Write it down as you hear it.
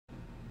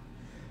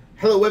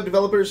Hello web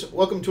developers,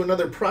 welcome to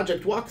another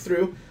project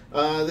walkthrough.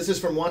 This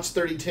is from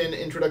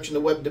WATS3010, Introduction to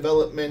Web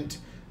Development.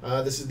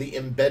 This is the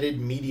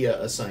embedded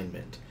media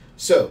assignment.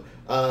 So,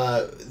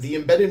 the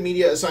embedded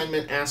media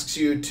assignment asks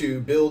you to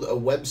build a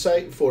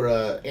website for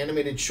an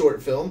animated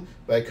short film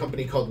by a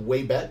company called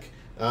Wayback.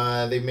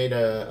 They made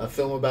a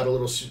film about a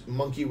little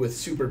monkey with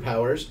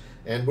superpowers,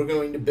 and we're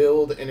going to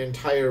build an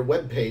entire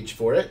web page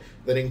for it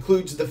that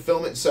includes the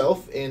film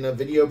itself in a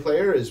video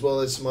player, as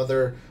well as some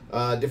other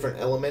different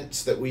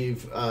elements that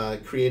we've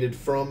created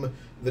from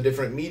the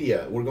different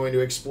media. We're going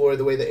to explore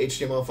the way that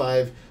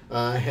HTML5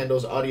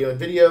 handles audio and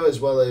video, as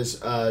well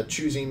as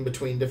choosing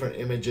between different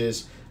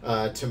images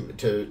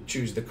to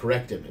choose the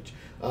correct image.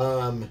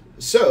 We're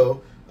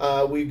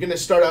going to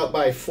start out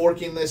by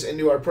forking this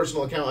into our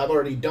personal account. I've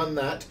already done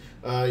that.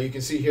 You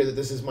can see here that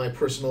this is my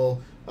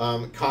personal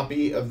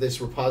copy of this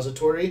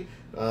repository,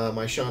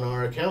 my Sean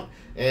R account,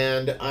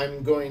 and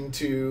I'm going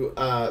to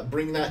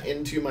bring that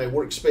into my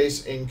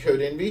workspace in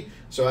CodeEnvy.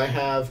 So I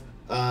have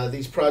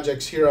these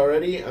projects here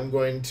already. I'm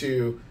going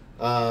to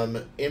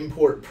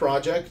import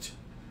project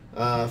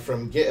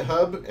from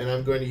GitHub, and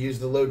I'm going to use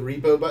the load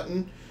repo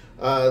button.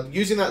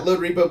 Using that load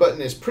repo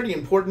button is pretty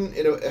important.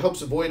 It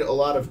helps avoid a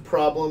lot of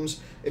problems.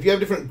 If you have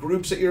different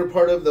groups that you're a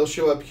part of, they'll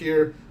show up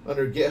here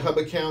under GitHub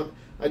account.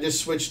 I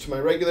just switched to my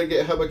regular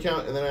GitHub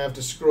account, and then I have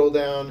to scroll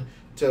down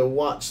to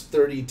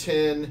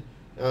WATS3010,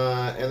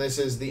 and this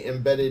is the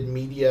embedded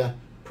media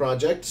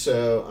project.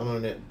 So I'm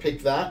going to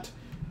pick that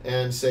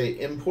and say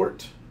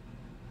import.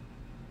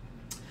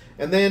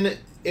 And then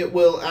it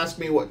will ask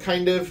me what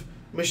kind of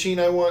machine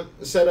I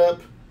want set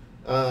up.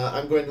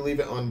 I'm going to leave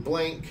it on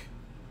blank,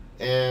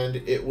 and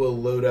it will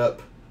load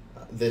up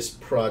this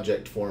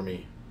project for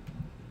me.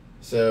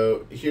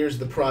 So here's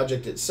the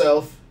project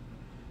itself.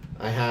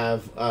 I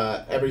have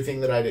everything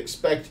that I'd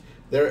expect.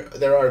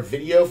 There are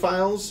video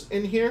files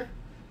in here,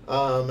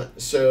 or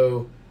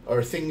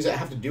things that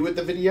have to do with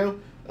the video.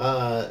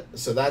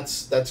 So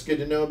that's good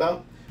to know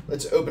about.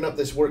 Let's open up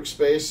this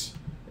workspace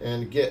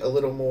and get a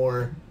little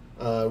more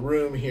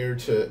room here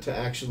to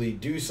actually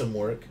do some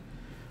work.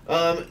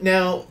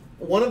 Now,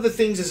 one of the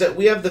things is that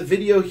we have the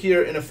video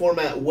here in a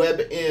format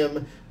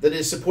WebM that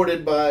is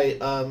supported by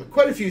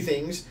quite a few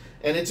things,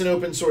 and it's an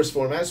open source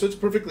format, so it's a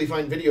perfectly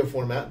fine video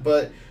format,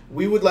 but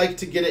we would like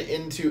to get it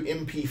into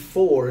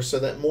MP4 so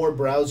that more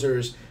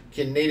browsers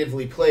can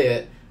natively play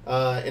it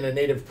in a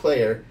native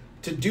player.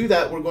 To do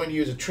that, we're going to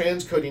use a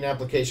transcoding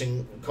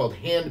application called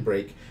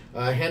Handbrake.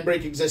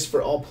 Handbrake exists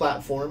for all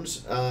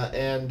platforms,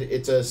 and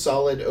it's a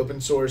solid open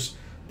source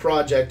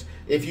project.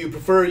 If you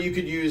prefer, you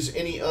could use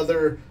any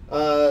other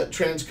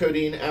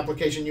transcoding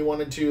application you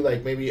wanted to,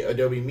 like maybe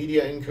Adobe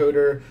Media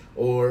Encoder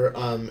or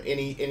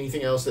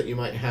anything else that you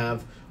might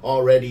have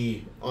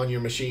already on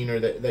your machine or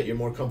that you're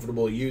more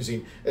comfortable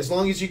using. As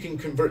long as you can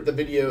convert the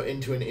video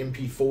into an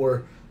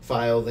MP4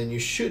 file, then you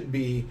should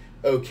be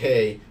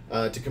okay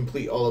to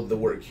complete all of the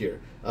work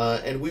here.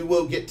 And we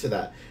will get to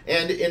that.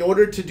 And in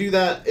order to do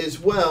that as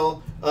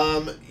well,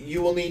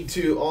 you will need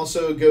to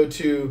also go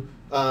to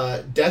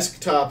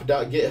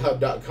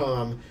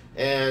desktop.github.com,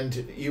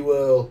 and you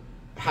will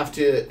have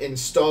to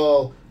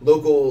install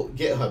local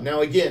GitHub. Now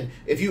again,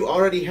 if you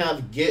already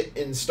have Git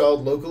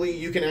installed locally,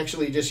 you can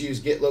actually just use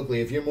Git locally.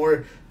 If you're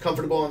more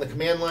comfortable on the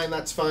command line,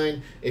 that's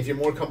fine. If you're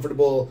more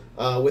comfortable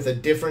with a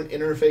different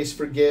interface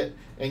for Git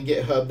and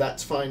GitHub,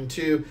 that's fine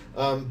too.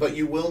 But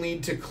you will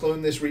need to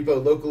clone this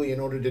repo locally in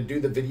order to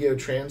do the video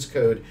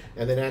transcode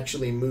and then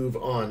actually move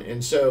on.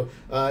 And so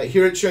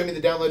here it's showing me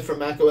the download from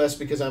macOS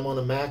because I'm on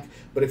a Mac,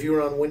 but if you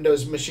were on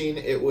Windows machine,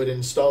 it would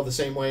install the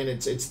same way, and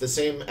it's the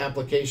same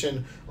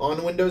application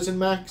on Windows and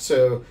Mac.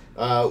 So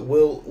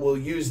we'll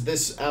use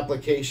this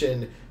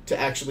application to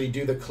actually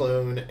do the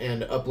clone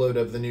and upload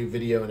of the new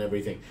video and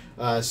everything.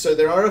 So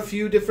there are a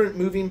few different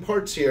moving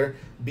parts here.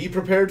 Be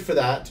prepared for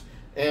that.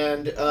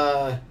 And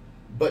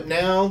but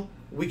now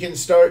we can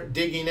start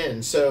digging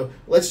in. So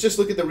let's just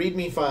look at the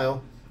README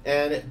file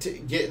and to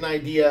get an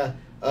idea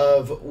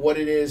of what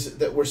it is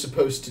that we're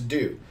supposed to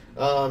do.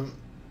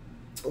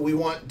 We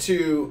want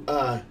to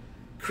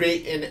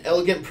create an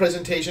elegant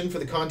presentation for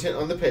the content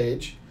on the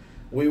page.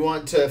 We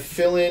want to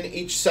fill in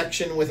each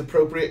section with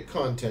appropriate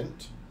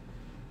content.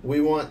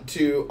 We want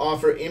to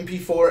offer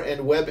MP4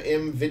 and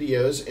WebM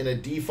videos in a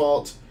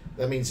default,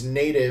 that means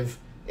native,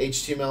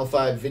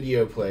 HTML5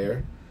 video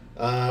player.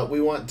 We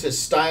want to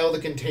style the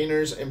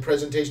containers and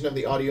presentation of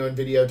the audio and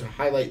video to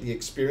highlight the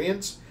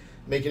experience,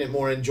 making it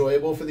more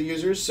enjoyable for the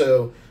users.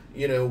 So,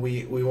 you know,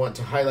 we want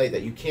to highlight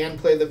that you can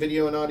play the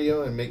video and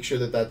audio and make sure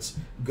that that's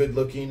good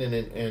looking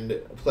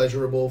and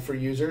pleasurable for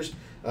users.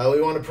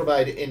 We want to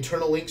provide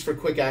internal links for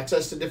quick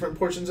access to different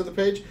portions of the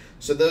page.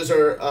 So those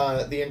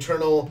are the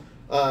internal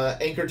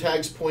anchor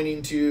tags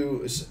pointing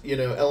to, you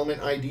know,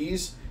 element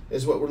IDs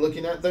is what we're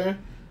looking at there.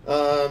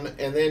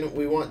 And then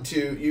we want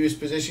to use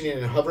positioning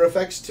and hover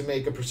effects to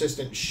make a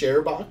persistent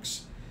share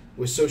box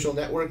with social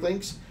network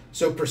links.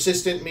 So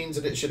persistent means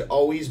that it should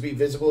always be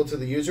visible to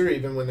the user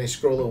even when they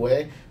scroll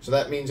away. So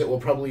that means it will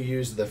probably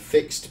use the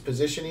fixed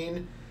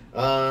positioning.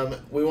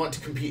 We want to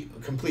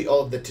complete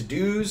all of the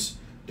to-dos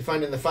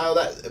defined in the file.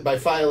 That by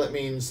file it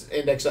means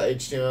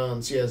index.html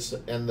and CS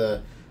and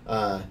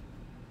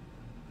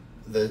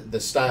the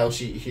style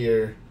sheet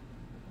here,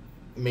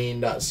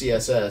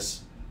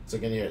 main.css. It's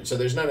like in here. So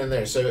there's none in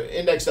there. So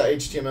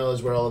index.html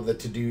is where all of the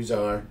to-dos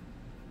are.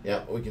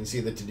 Yeah, we can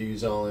see the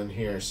to-dos all in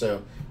here.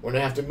 So we're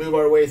going to have to move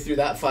our way through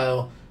that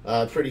file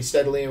pretty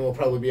steadily, and we'll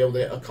probably be able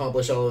to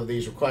accomplish all of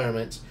these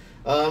requirements.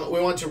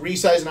 We want to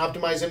resize and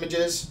optimize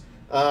images.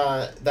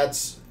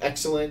 That's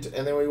excellent.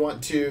 And then we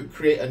want to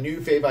create a new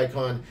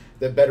favicon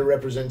that better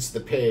represents the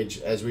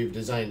page as we've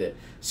designed it.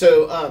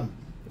 So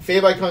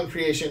favicon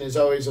creation is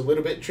always a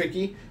little bit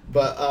tricky,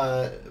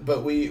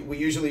 but we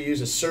usually use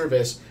a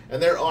service,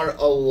 and there are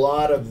a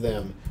lot of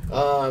them.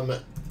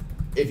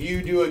 If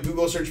you do a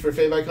Google search for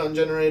favicon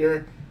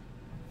generator,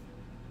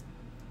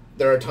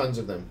 there are tons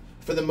of them.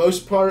 For the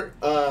most part,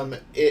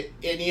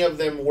 any of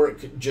them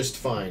work just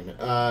fine.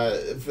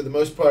 For the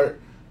most part,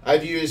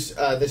 I've used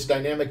this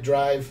dynamic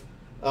drive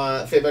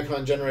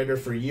favicon generator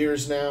for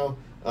years now.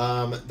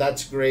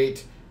 That's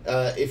great.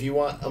 If you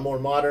want a more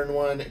modern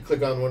one,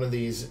 click on one of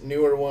these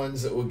newer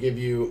ones that will give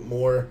you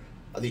more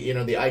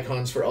the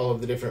icons for all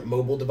of the different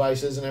mobile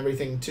devices and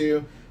everything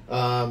too.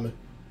 And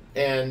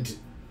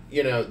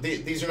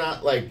these are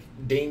not like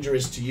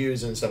dangerous to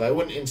use and stuff. I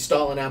wouldn't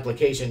install an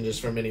application just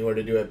from anywhere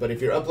to do it, but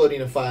if you're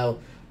uploading a file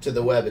to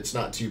the web, it's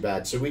not too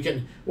bad. So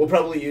we'll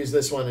probably use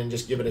this one and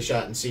just give it a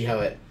shot and see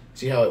how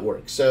it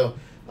works. So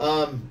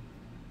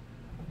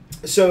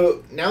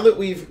so now that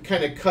we've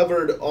kind of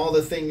covered all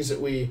the things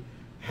that we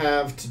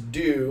have to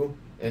do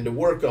and to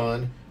work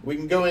on, we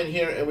can go in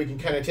here and we can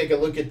kind of take a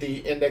look at the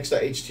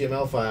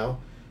index.html file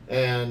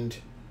and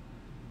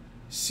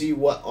see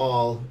what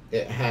all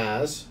it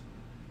has.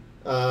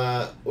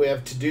 We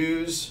have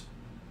to-dos,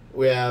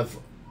 we have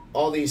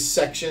all these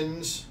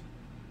sections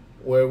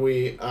where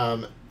we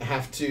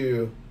have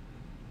to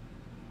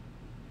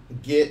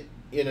get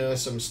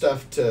some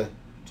stuff to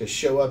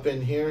show up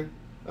in here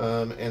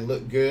and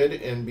look good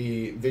and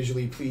be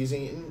visually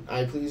pleasing,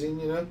 eye-pleasing.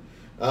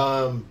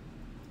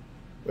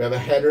 We have a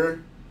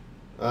header.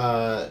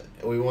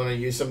 We want to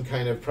use some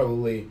kind of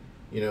probably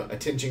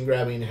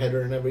attention-grabbing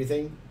header and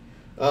everything.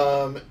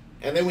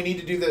 And then we need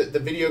to do the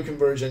video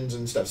conversions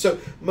and stuff. So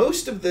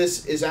most of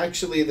this is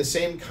actually the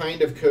same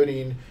kind of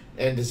coding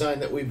and design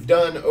that we've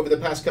done over the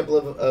past couple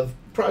of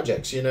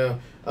projects. We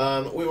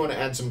want to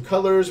add some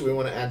colors. We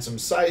want to add some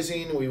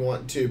sizing. We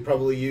want to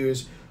probably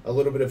use a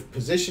little bit of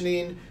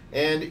positioning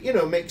and,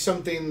 make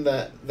something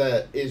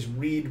that is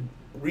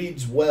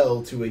reads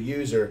well to a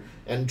user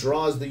and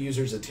draws the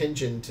user's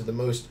attention to the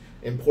most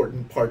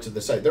important parts of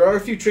the site. There are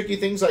a few tricky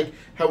things like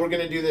how we're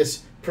going to do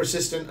this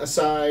persistent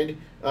aside.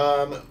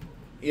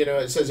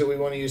 It says that we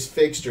want to use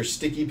fixed or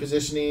sticky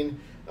positioning.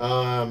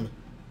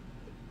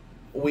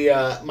 We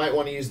might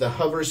want to use the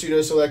hover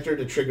pseudo selector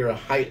to trigger a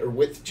height or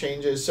width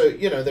changes. So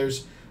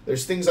there's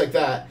things like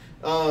that.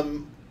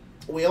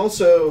 We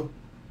also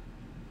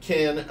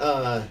can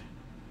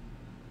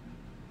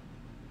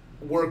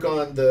work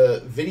on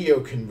the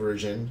video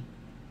conversion,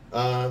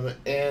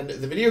 and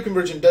the video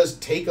conversion does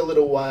take a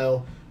little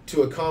while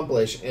to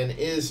accomplish and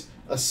is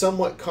a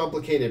somewhat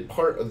complicated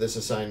part of this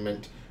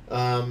assignment.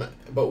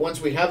 But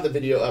once we have the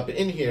video up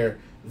in here,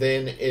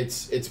 then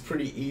it's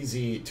pretty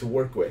easy to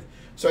work with.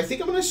 So I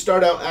think I'm going to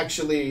start out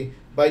actually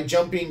by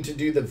jumping to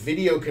do the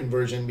video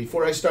conversion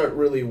before I start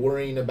really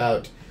worrying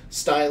about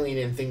styling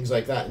and things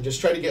like that, and just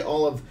try to get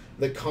all of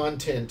the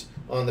content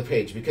on the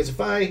page. Because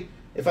if I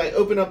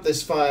open up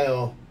this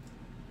file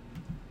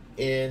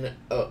in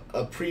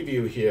a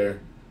preview here,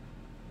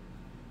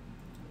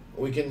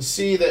 we can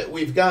see that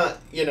we've got,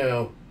 we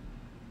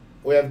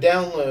have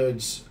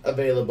downloads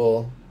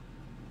available,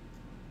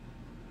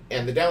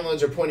 and the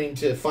downloads are pointing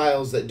to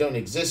files that don't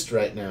exist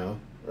right now,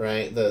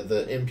 right?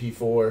 The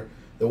MP4,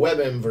 the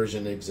WebM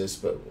version exists,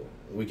 but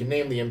we can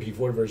name the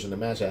MP4 version to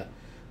match that.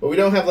 But we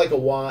don't have like a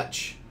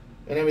watch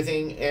and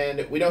everything,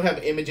 and we don't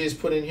have images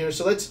put in here.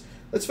 So let's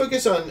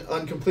focus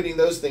on completing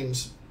those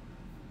things.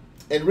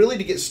 And really,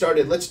 to get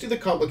started, let's do the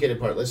complicated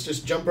part. Let's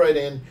just jump right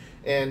in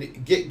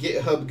and get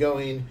GitHub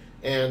going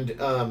and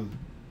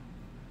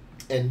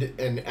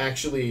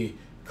actually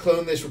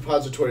clone this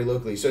repository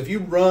locally. So if you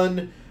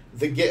run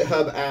the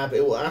GitHub app,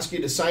 it will ask you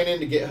to sign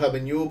into GitHub,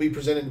 and you will be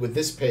presented with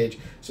this page.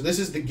 So this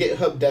is the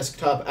GitHub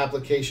desktop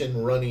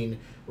application running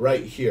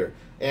right here.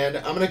 And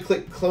I'm going to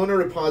click Clone a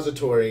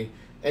Repository,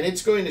 and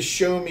it's going to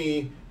show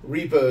me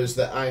repos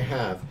that I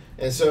have.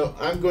 And so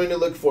I'm going to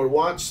look for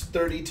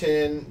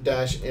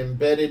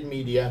WATS3010-embedded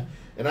media,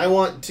 and I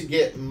want to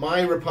get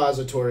my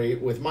repository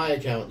with my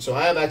account. So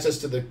I have access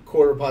to the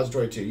core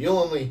repository too. You'll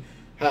only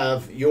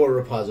have your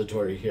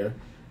repository here.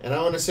 And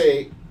I want to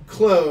say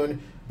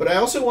clone, but I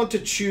also want to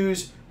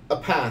choose a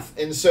path.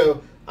 And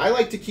so I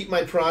like to keep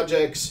my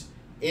projects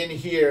in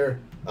here.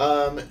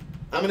 I'm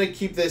going to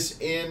keep this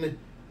in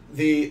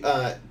the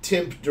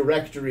temp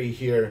directory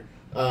here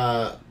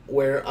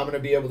where I'm going to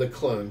be able to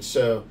clone.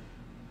 So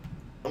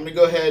I'm going to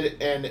go ahead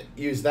and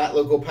use that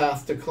local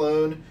path to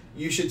clone.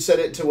 You should set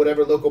it to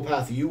whatever local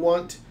path you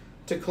want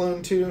to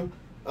clone to.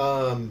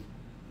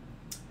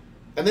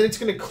 and then it's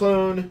going to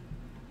clone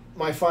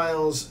my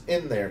files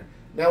in there.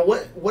 Now,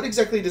 what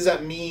exactly does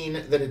that mean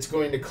that it's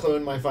going to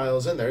clone my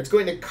files in there? It's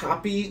going to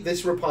copy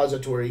this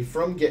repository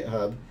from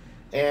GitHub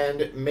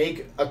and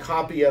make a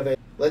copy of it.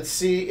 Let's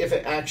see if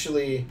it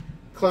actually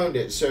cloned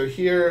it. So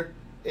here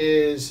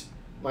is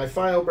my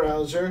file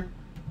browser,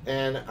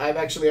 and I've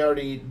actually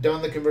already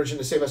done the conversion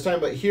to save us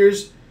time, but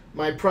here's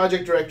my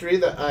project directory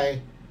that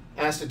I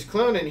asked it to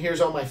clone, and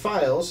here's all my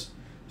files.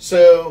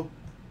 So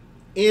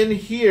in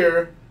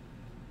here,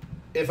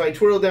 if I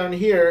twirl down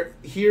here,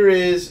 here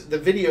is the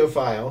video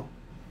file.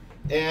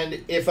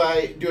 And if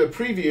I do a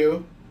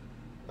preview,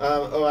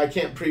 I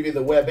can't preview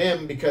the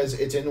WebM because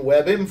it's in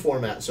WebM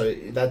format. So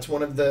that's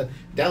one of the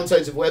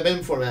downsides of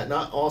WebM format.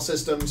 Not all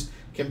systems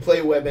can play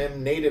WebM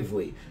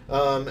natively.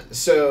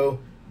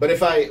 But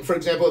if I, for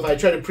example, if I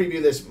try to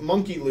preview this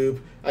monkey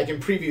loop, I can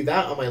preview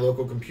that on my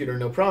local computer,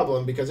 no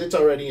problem, because it's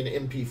already an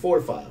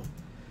MP4 file.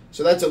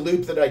 So that's a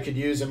loop that I could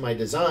use in my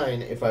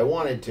design if I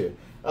wanted to.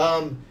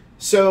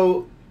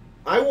 So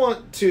I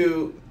want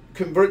to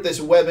convert this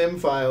WebM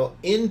file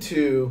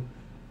into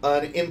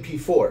an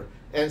MP4.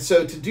 And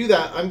so to do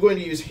that, I'm going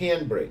to use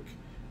Handbrake.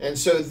 And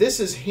so this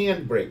is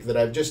Handbrake that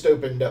I've just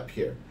opened up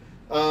here.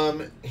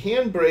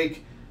 Handbrake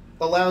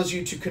allows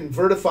you to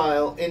convert a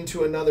file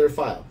into another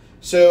file.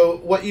 So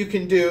what you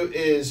can do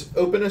is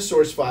open a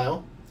source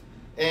file,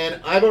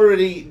 and I've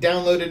already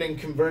downloaded and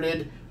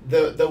converted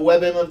the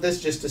WebM of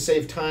this just to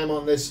save time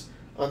on this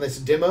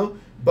demo.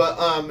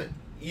 But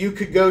you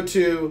could go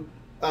to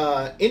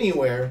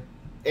anywhere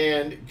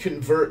and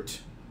convert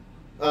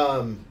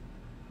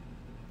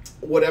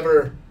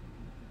whatever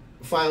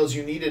files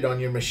you needed on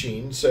your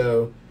machine.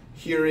 So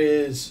here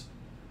is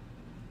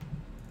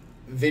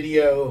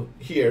video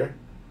here,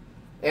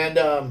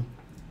 and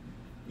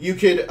you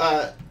could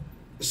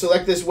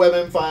select this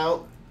WebM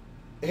file,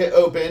 hit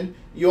open.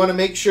 You want to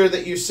make sure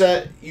that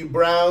you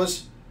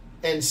browse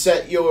and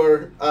set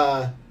your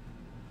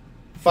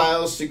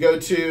files to go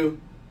to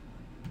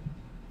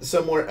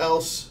somewhere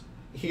else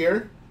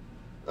here,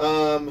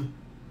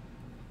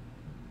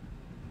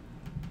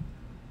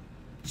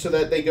 so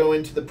that they go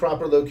into the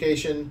proper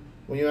location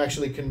when you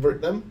actually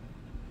convert them.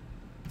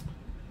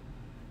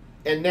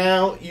 And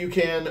now you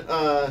can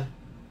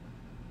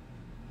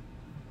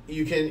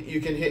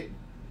hit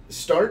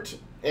start,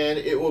 and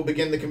it will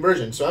begin the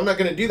conversion. So I'm not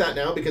going to do that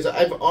now because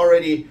I've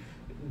already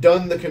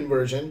done the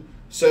conversion.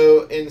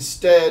 So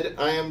instead,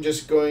 I am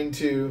just going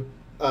to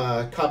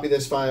copy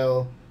this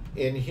file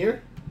in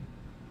here.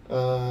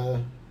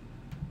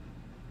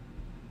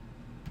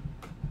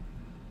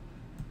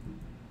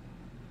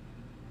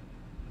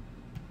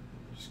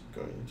 Just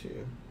going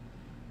to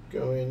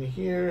go in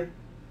here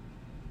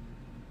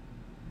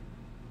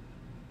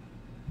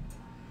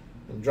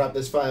and drop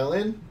this file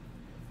in,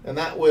 and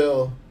that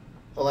will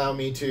allow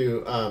me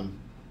to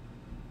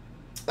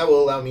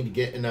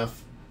get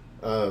enough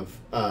of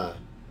a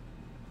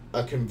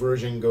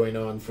conversion going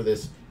on for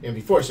this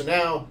MP4. So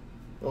now,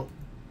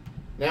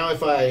 now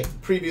if I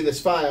preview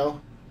this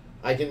file,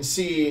 I can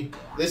see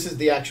this is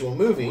the actual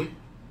movie,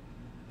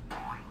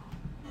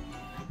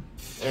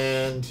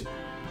 and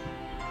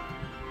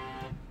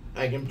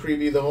I can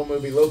preview the whole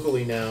movie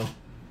locally now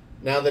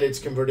that it's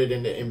converted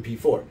into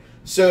MP4.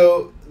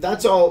 So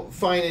that's all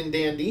fine and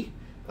dandy.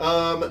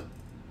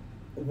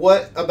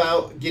 What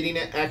about getting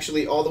it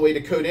actually all the way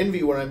to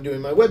CodeEnvy where I'm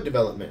doing my web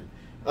development?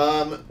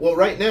 Well,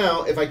 right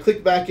now, if I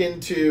click back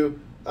into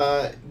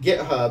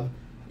GitHub,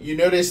 you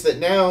notice that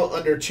now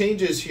under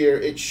changes here,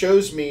 it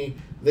shows me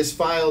this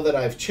file that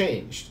I've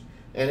changed.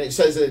 And it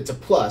says that it's a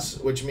plus,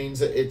 which means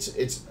that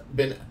it's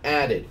been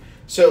added.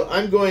 So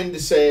I'm going to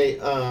say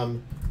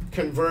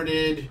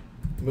converted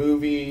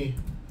movie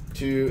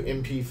to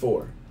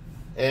MP4.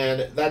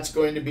 And that's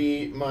going to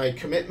be my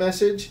commit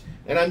message.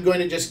 And I'm going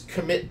to just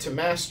commit to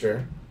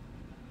master.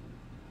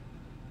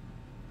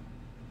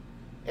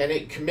 And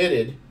it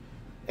committed.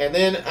 And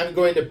then I'm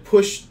going to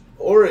push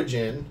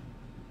origin.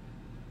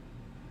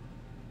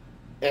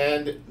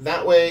 And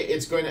that way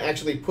it's going to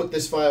actually put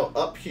this file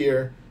up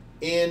here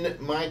in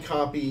my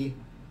copy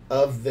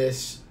of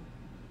this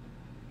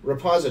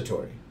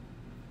repository.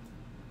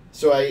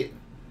 So I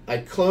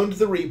cloned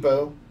the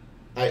repo.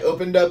 I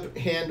opened up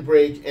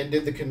Handbrake and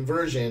did the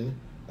conversion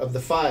of the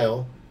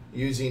file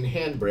using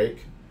Handbrake.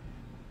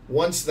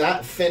 Once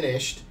that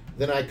finished,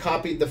 then I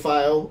copied the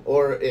file,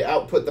 or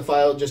output the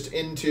file just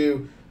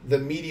into the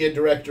media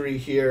directory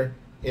here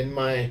in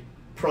my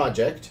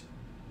project.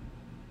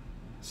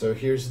 So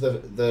here's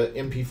the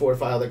MP4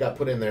 file that got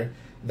put in there.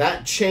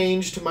 That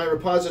change to my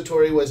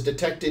repository was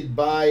detected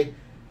by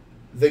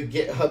the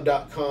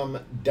github.com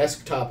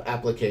desktop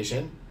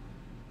application,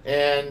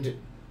 and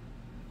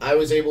I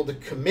was able to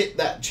commit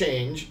that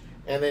change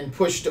and then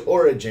push to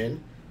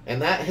origin, and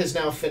that has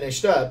now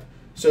finished up.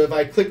 So if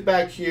I click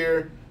back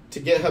here to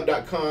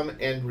github.com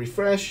and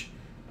refresh,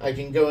 I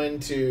can go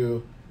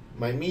into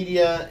my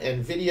media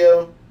and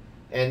video,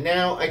 and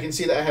now I can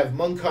see that I have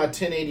Monka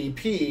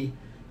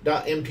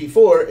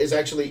 1080p.mp4 is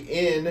actually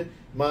in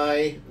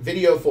my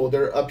video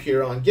folder up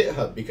here on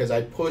GitHub because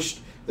I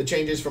pushed the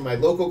changes from my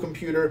local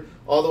computer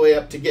all the way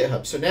up to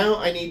GitHub. So now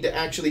I need to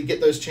actually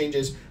get those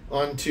changes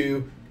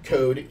onto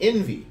Code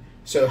Envy.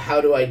 So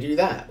how do I do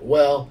that?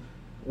 Well,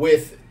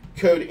 with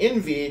Code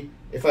Envy,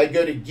 if I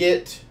go to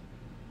Git,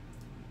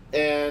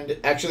 and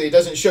actually it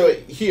doesn't show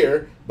it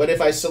here, but if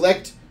I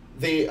select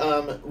the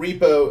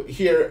repo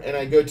here and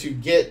I go to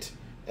Git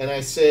and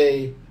I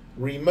say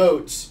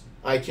remotes,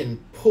 I can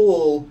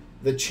pull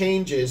the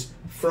changes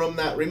from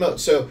that remote.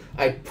 So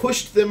I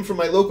pushed them from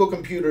my local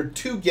computer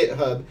to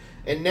GitHub,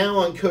 and now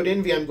on Code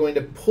Envy I'm going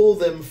to pull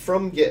them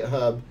from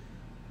GitHub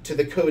to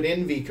the Code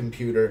Envy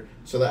computer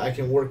so that I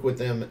can work with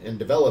them and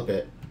develop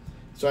it.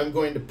 So I'm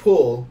going to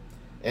pull,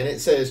 and it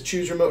says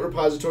choose remote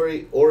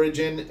repository,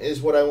 origin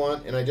is what I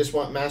want, and I just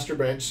want master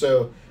branch,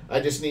 so I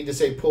just need to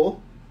say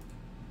pull.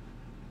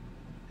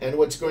 And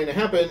what's going to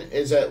happen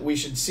is that we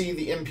should see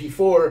the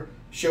MP4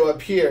 show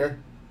up here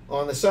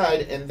on the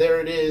side, and there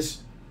it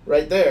is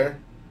right there.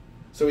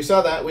 So we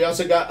saw that. We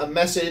also got a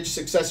message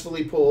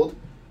successfully pulled,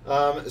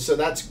 so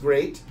that's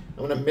great.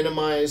 I'm going to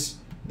minimize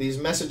these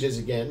messages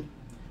again.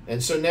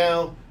 And so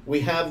now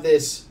we have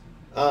this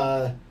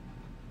Monka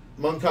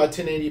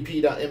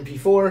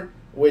 1080p.mp4,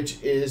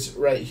 which is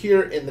right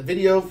here in the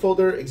video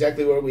folder,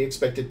 exactly where we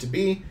expect it to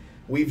be.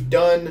 We've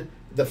done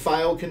the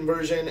file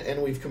conversion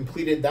and we've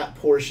completed that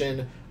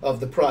portion of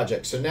the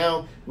project. So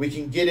now we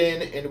can get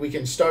in and we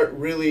can start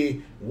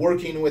really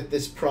working with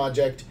this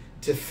project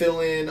to fill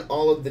in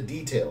all of the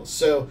details.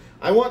 So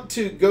I want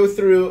to go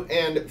through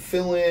and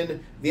fill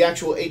in the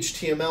actual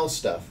HTML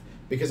stuff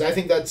because I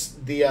think that's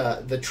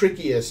the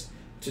trickiest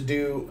to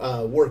do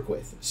work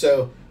with.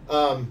 So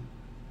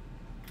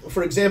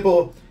for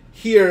example,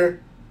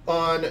 here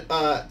on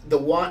the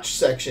watch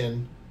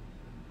section,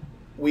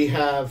 we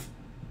have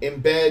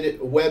embed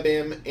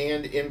WebM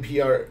and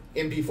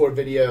MP4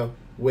 video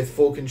with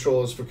full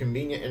controls for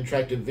convenient and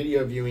attractive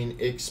video viewing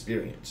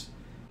experience.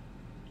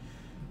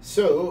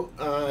 So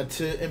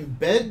to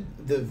embed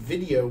the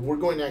video, we're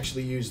going to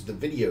actually use the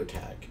video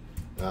tag,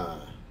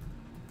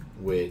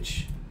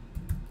 which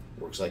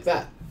works like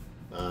that.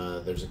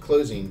 There's a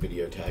closing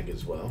video tag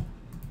as well.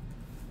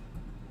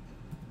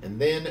 And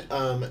then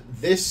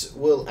this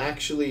will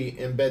actually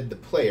embed the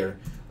player.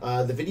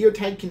 The video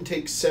tag can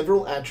take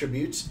several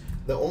attributes.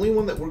 The only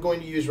one that we're going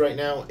to use right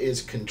now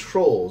is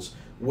controls,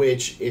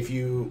 which if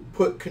you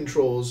put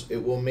controls,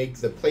 it will make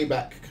the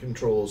playback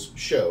controls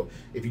show.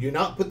 If you do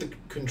not put the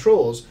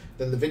controls,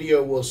 then the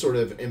video will sort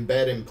of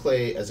embed and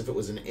play as if it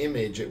was an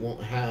image. It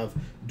won't have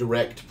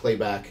direct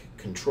playback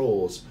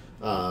controls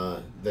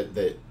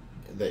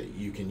that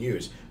you can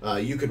use.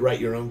 You could write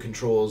your own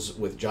controls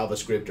with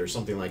JavaScript or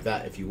something like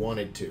that if you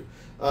wanted to.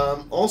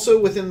 Also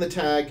within the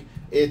tag,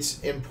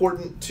 it's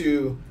important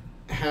to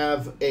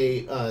have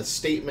a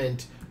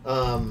statement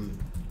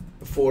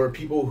for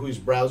people whose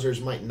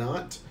browsers might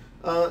not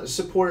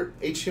support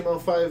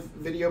HTML5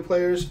 video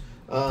players.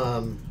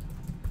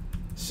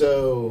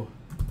 So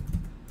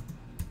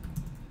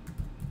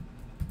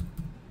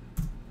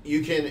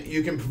you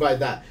can provide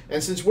that.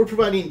 And since we're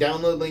providing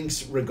download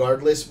links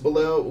regardless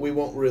below, we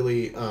won't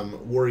really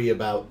worry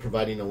about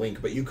providing a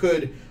link. But you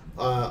could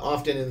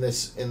often in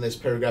this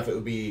paragraph, it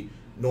would be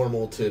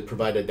normal to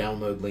provide a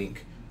download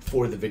link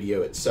for the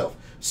video itself.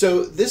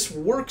 So this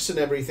works and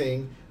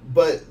everything,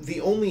 but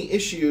the only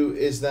issue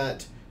is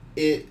that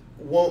it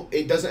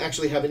doesn't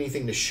actually have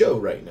anything to show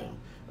right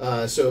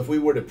now. So if we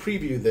were to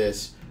preview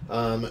this,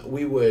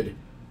 we would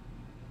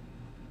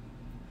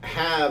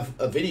have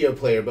a video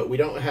player, but we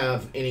don't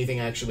have anything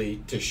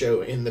actually to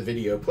show in the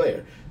video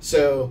player.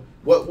 So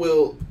what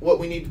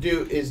we need to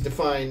do is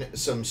define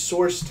some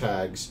source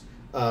tags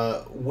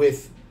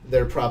with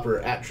their proper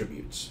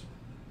attributes.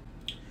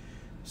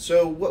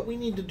 So what we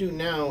need to do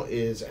now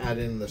is add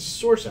in the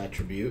source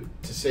attribute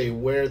to say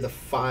where the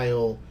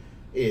file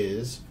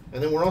is,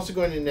 and then we're also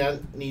going to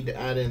need to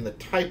add in the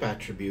type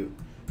attribute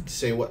to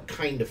say what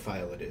kind of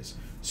file it is.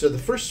 So the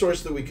first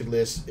source that we could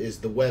list is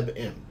the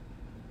WebM,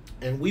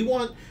 and we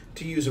want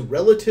to use a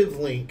relative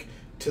link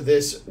to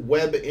this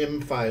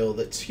WebM file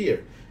that's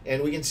here,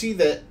 and we can see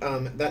that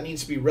that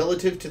needs to be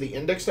relative to the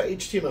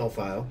index.html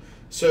file.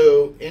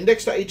 So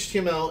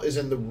index.html is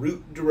in the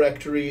root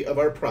directory of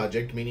our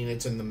project, meaning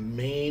it's in the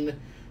main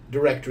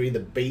directory, the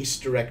base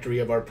directory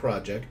of our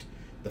project,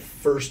 the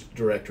first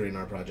directory in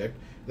our project.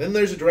 Then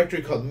there's a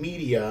directory called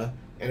media,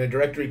 and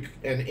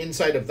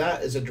inside of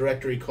that is a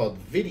directory called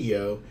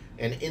video,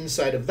 and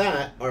inside of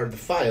that are the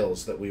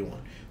files that we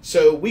want.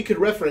 So we could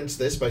reference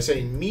this by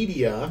saying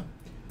media,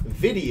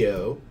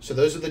 video, so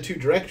those are the two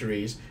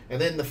directories, and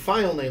then the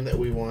file name that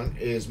we want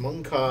is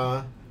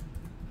Monka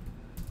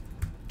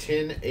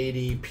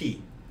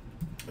 1080p.webm,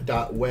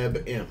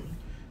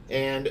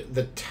 and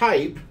the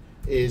type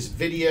is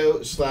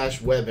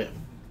video/webm.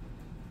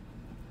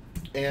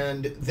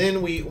 And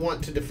then we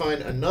want to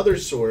define another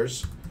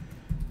source,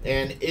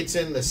 and it's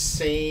in the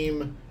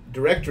same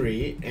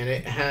directory, and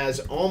it has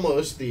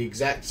almost the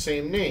exact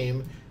same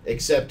name,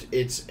 except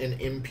it's an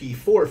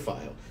MP4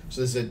 file.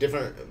 So this is a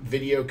different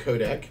video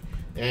codec,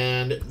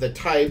 and the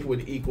type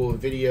would equal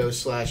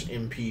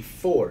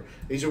video/MP4.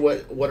 These are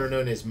what are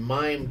known as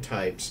MIME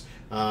types,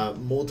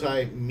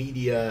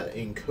 multimedia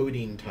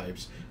encoding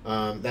types.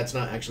 That's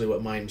not actually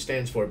what MIME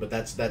stands for, but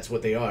that's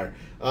what they are.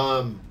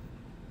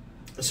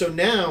 So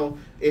now,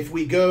 if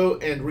we go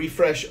and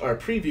refresh our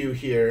preview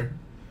here,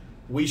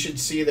 we should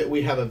see that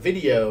we have a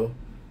video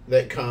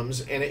that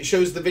comes, and it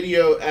shows the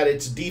video at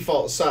its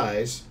default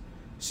size.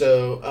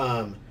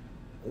 So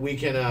we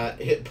can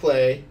hit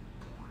play,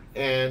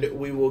 and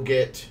we will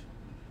get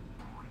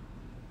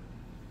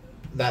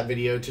that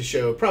video to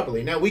show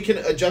properly. Now we can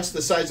adjust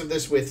the size of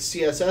this with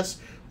CSS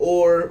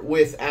or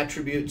with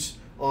attributes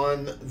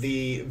on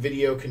the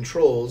video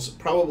controls.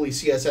 Probably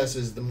CSS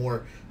is the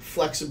more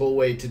flexible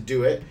way to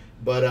do it,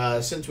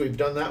 but since we've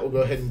done that, we'll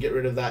go ahead and get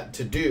rid of that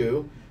to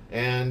do,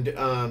 and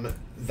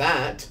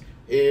that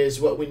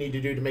is what we need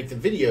to do to make the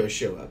video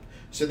show up.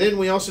 So then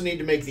we also need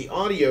to make the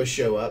audio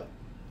show up,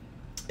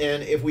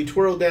 and if we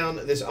twirl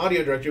down this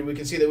audio directory, we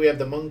can see that we have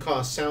the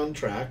Monka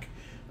soundtrack,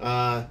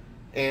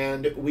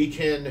 and we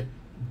can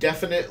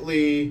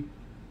definitely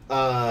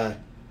add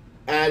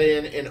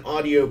in an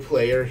audio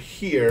player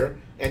here,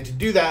 and to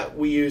do that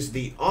we use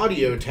the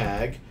audio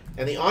tag,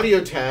 and the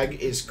audio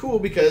tag is cool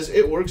because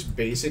it works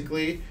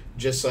basically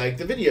just like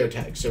the video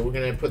tag. So we're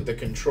going to put the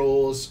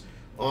controls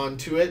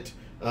onto it,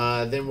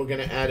 then we're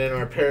going to add in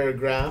our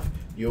paragraph.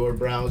 Your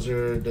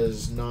browser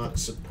does not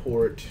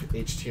support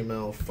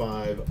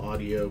HTML5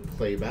 audio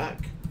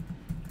playback,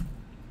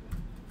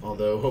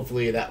 although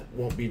hopefully that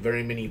won't be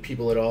very many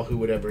people at all who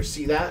would ever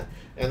see that.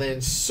 And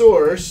then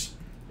source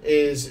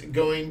is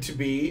going to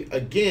be,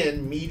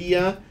 again,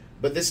 media,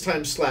 but this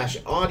time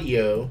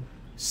 /audio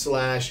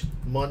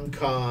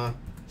 /Monka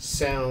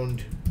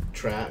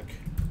soundtrack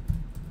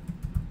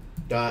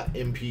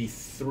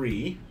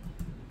 .mp3,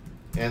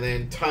 and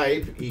then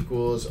type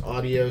equals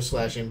audio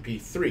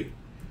 /mp3.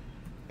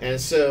 And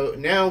so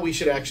now we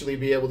should actually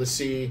be able to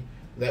see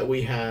that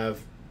we have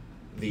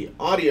the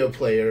audio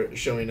player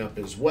showing up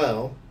as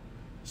well.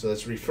 So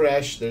let's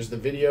refresh. There's the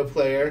video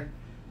player.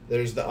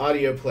 There's the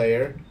audio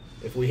player.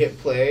 If we hit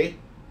play,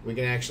 we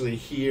can actually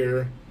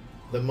hear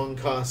the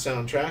Monka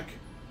soundtrack.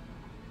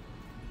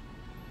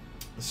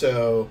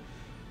 So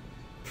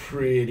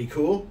pretty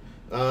cool.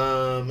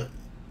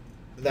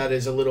 That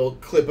is a little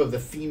clip of the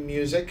theme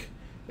music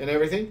and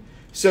everything.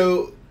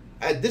 So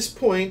at this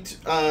point,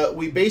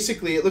 we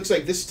basically, it looks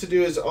like this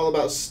to-do is all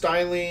about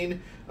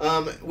styling.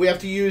 We have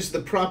to use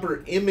the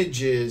proper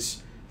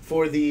images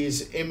for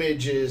these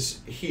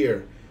images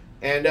here.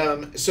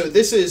 And so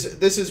this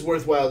is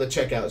worthwhile to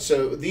check out.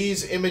 So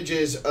these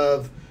images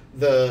of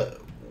the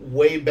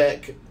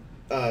Wayback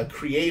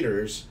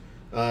creators,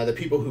 the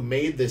people who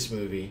made this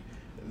movie,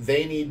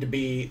 they need to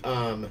be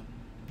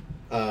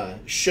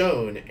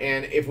shown.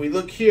 And if we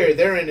look here,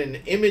 they're in an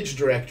image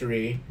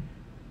directory,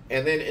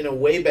 and then in a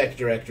Wayback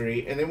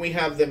directory, and then we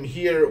have them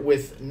here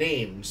with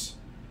names.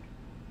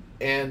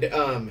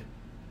 And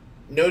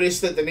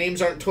notice that the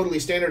names aren't totally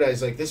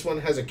standardized. Like this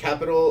one has a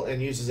capital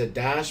and uses a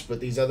dash,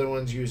 but these other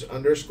ones use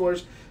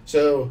underscores.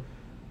 So,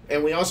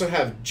 and we also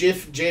have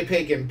GIF,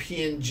 JPEG, and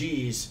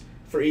PNGs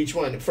for each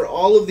one. For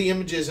all of the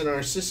images in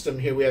our system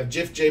here, we have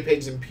GIF,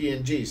 JPEGs, and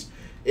PNGs.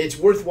 It's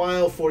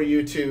worthwhile for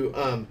you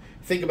to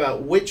think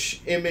about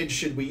which image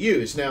should we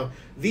use. Now,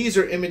 these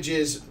are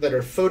images that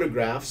are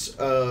photographs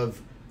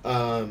of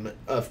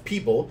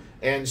people,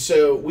 and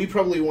so we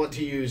probably want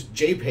to use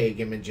JPEG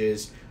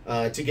images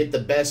to get the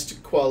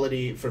best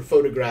quality for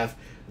photograph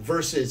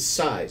versus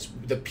size.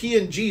 The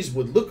PNGs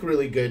would look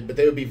really good, but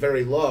they would be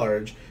very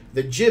large.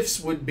 The GIFs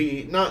would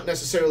be not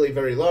necessarily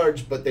very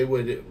large, but they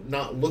would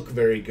not look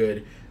very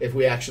good if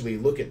we actually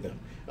look at them.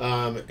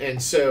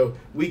 And so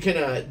we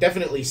can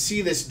definitely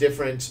see this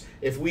difference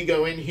if we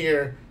go in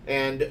here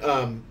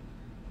and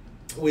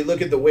we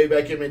look at the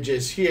Wayback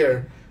images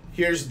here.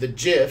 Here's the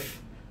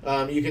GIF.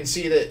 You can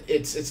see that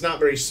it's not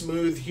very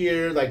smooth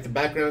here, like the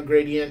background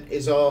gradient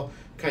is all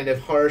kind of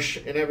harsh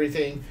and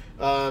everything.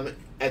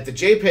 At the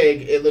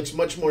JPEG, it looks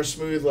much more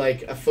smooth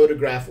like a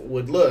photograph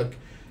would look.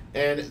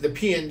 And the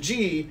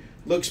PNG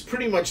looks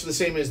pretty much the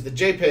same as the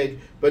JPEG,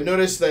 but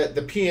notice that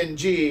the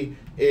PNG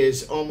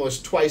is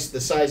almost twice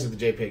the size of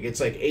the JPEG. It's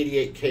like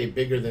 88K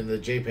bigger than the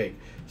JPEG.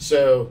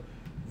 So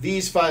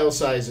these file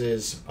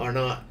sizes are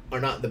not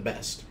the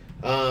best.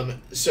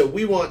 So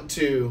we want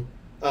to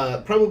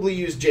probably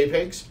use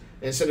JPEGs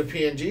instead of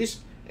PNGs,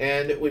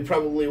 and we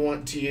probably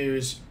want to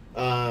use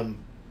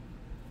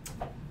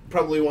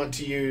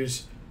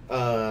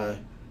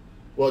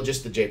well,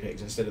 just the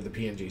JPEGs instead of the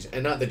PNGs,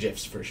 and not the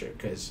GIFs for sure,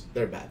 because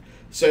they're bad.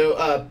 So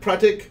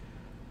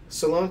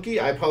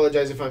WATS3010, I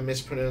apologize if I'm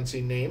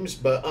mispronouncing names,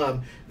 but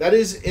that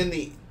is in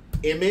the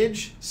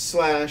image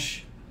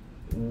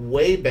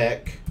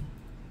 /Wayback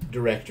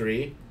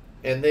directory,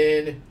 and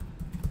then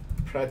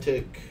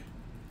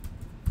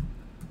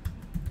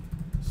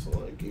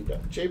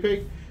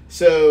WATS3010.jpg.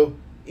 So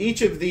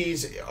each of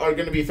these are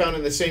going to be found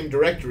in the same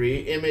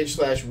directory, image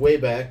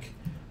 /Wayback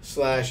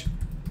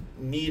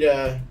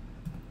 /Nita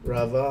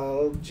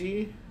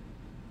Ravalji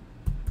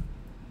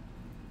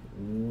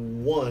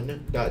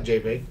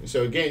deprecated.one.jpg.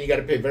 So again, you got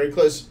to pay very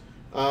close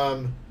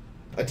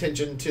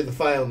attention to the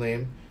file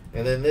name.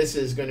 And then this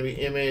is going to be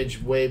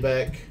image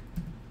wayback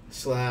 /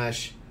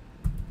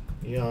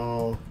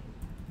 y'all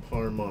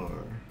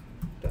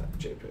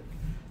parmar.jpg.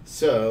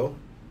 So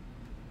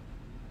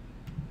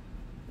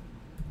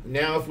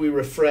now if we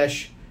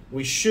refresh,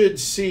 we should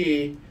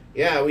see,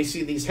 yeah, we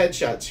see these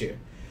headshots here.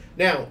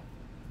 Now,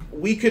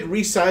 we could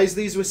resize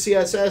these with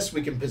CSS.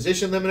 We can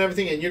position them and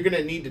everything, and you're going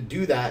to need to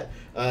do that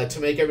to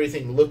make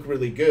everything look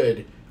really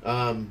good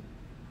on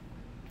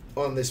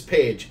this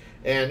page.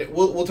 And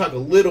we'll talk a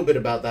little bit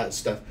about that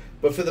stuff.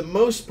 But for the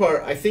most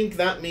part, I think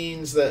that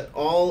means that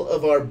all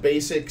of our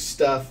basic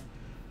stuff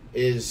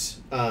is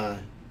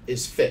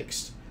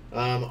fixed.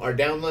 Our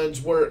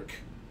downloads work.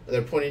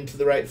 They're pointing to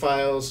the right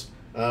files.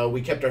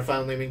 We kept our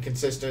file naming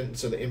consistent,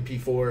 so the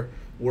MP4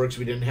 works.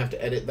 We didn't have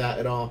to edit that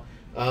at all.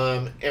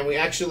 And we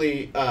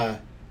actually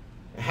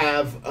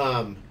have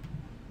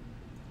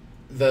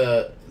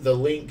the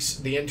links,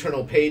 the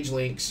internal page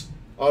links,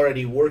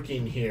 already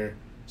working here,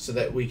 so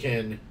that we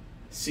can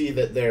see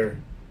that they're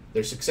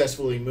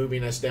successfully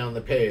moving us down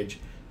the page.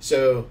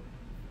 So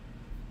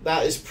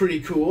that is pretty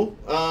cool.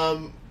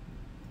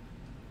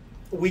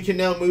 We can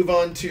now move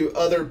on to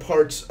other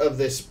parts of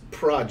this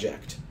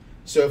project.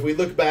 So if we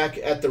look back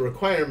at the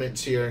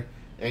requirements here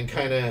and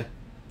kind of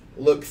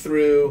look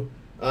through,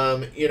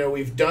 you know,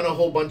 we've done a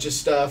whole bunch of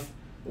stuff.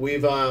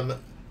 We've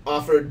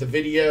offered the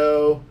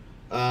video.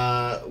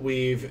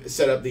 We've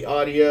set up the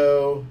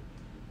audio.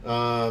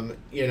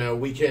 You know,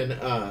 we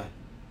can,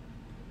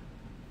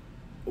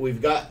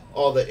 we've got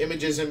all the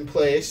images in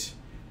place.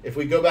 If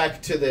we go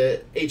back to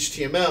the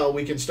HTML,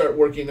 we can start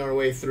working our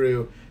way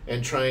through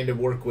and trying to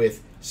work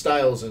with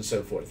styles and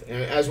so forth.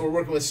 And as we're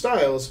working with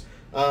styles,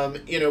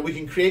 you know, we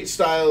can create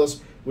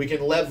styles. We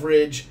can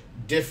leverage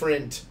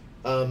different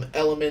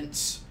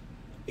elements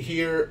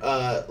here.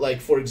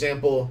 Like, for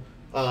example,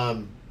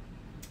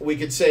 we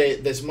could say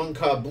this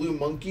Monka blue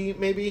monkey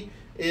maybe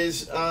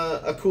is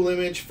a cool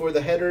image for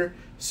the header.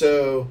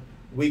 So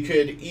we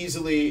could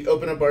easily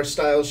open up our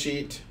style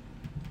sheet.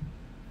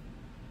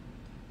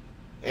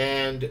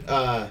 And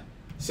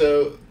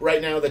so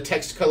right now the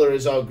text color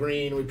is all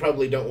green. We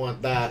probably don't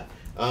want that.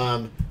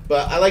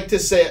 But I like to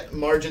set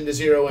margin to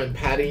 0 and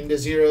padding to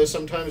 0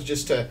 sometimes,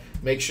 just to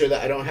make sure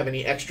that I don't have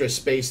any extra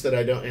space that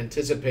I don't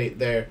anticipate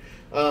there.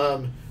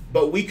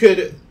 But we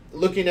could,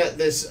 looking at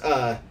this,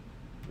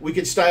 we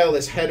could style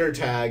this header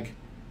tag,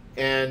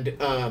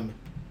 and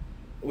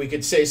we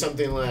could say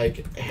something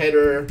like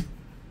header,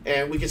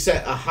 and we could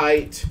set a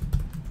height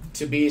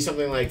to be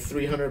something like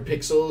 300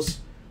 pixels,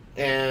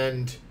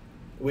 and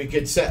we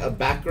could set a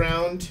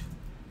background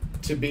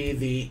to be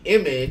the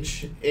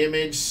image /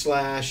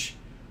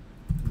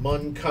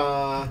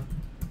 Monka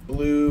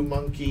blue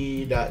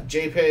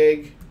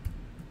monkey.jpg,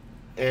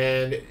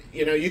 and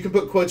you know, you can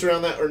put quotes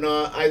around that or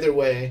not, either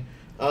way.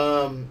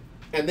 And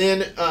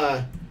then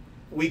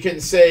we can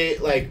say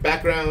like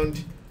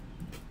background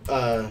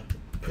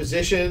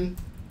position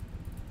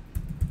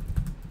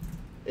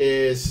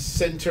is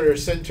center,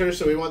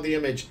 so we want the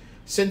image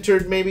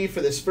centered maybe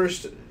for this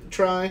first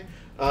try.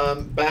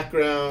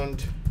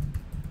 Background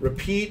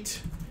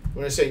repeat,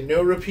 we're going to say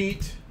no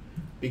repeat,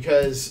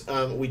 because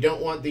we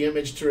don't want the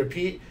image to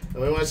repeat.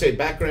 And we want to say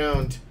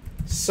background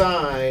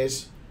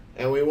size,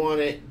 and we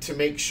want it to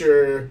make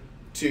sure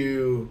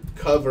to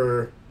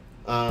cover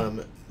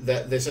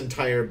this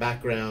entire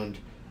background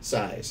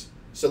size.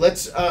 So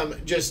let's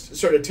just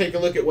sort of take a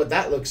look at what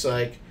that looks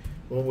like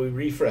when we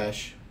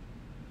refresh.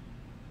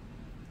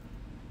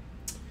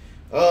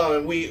 Oh,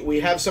 and we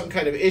have some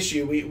kind of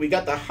issue. We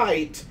got the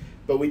height,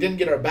 but we didn't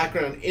get our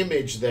background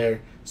image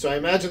there. So I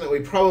imagine that we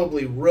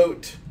probably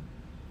wrote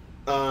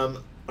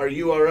our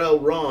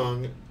URL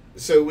wrong.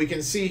 So we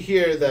can see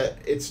here that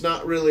it's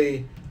not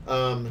really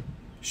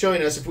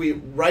showing us. If we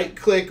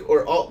right-click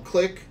or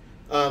alt-click,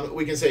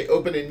 we can say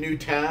open a new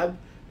tab,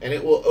 and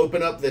it will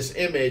open up this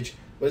image.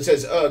 But it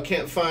says, oh,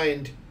 can't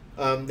find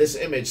this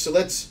image. So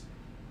let's,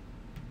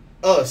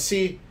 oh,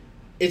 see,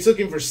 it's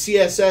looking for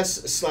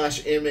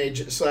CSS /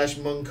 image /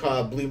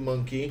 Monka blue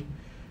monkey.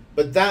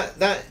 But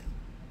that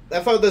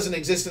file doesn't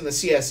exist in the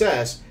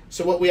CSS.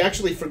 So what we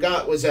actually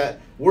forgot was that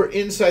we're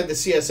inside the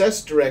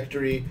CSS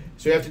directory,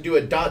 so we have to do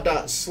a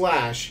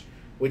 //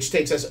 which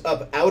takes us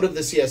up out of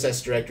the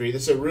CSS directory.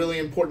 This is a really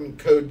important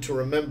code to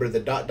remember, the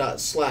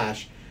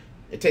 //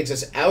 It takes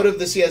us out of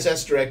the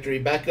CSS directory,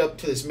 back up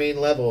to this main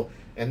level,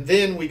 and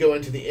then we go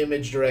into the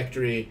image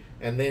directory,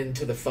 and then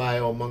to the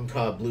file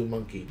Monka blue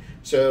monkey.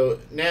 So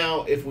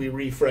now if we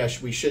refresh,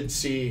 we should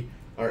see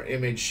our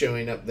image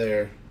showing up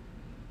there.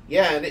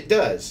 Yeah, and it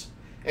does.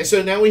 And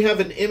so now we have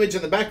an image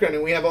in the background,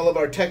 and we have all of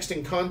our text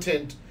and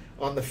content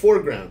on the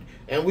foreground.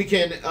 And we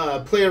can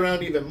play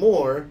around even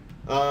more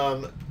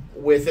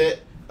with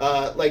it.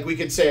 Like we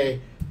could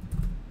say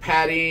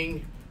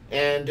padding,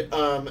 and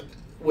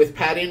with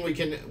padding we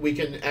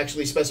can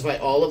actually specify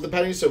all of the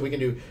padding. So we can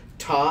do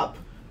top,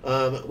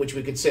 which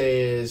we could say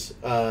is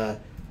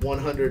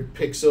 100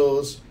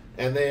 pixels,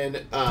 and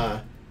then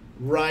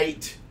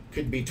right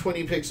could be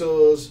 20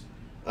 pixels,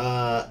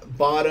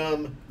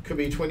 bottom could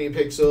be 20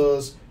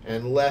 pixels,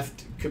 and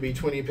left could be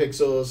 20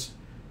 pixels,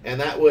 and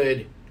that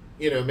would,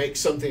 make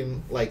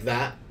something like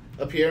that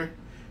appear.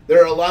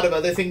 There are a lot of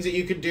other things that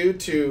you could do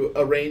to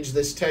arrange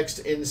this text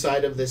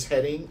inside of this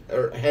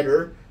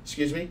header,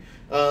 excuse me.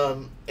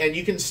 And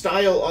you can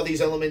style all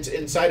these elements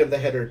inside of the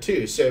header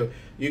too, so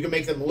you can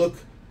make them look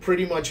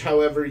pretty much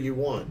however you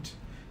want.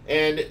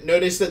 And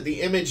notice that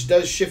the image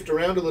does shift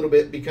around a little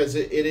bit because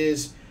it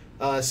is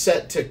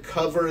set to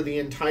cover the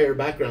entire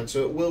background,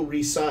 so it will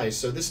resize.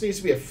 So this needs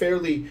to be a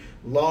fairly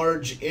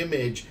large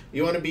image.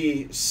 You want to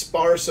be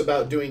sparse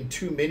about doing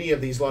too many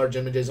of these large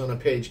images on a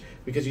page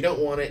because you don't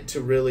want it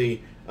to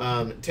really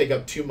take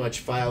up too much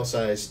file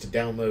size to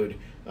download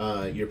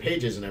your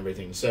pages and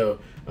everything. So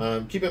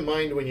keep in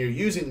mind when you're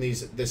using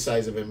this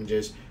size of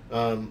images,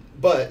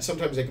 but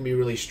sometimes it can be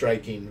really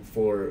striking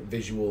for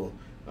visual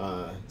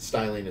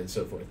styling and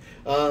so forth.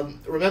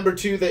 Remember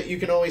too that you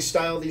can always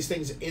style these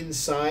things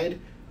inside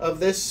of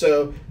this.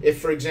 So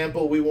if, for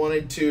example, we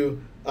wanted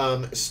to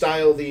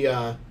style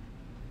the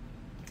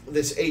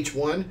this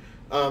H1,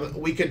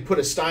 we could put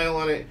a style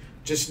on it.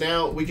 Just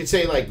now we could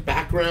say like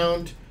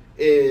background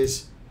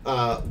is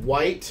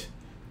white,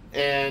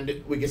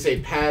 and we could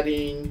say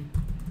padding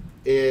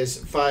is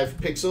 5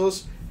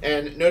 pixels,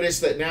 and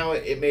notice that now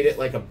it made it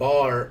like a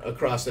bar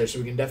across there, so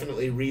we can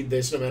definitely read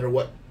this no matter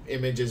what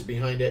image is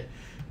behind it.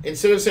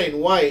 Instead of saying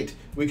white,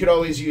 we could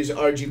always use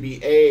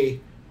RGBA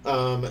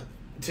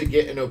to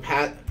get an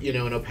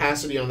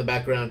opacity on the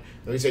background.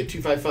 And we say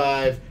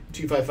 255,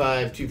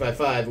 255,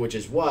 255, which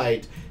is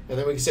white, and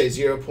then we can say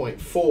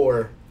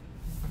 0.4,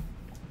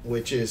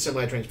 which is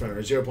semi-transparent,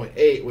 or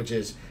 0.8, which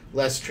is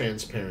less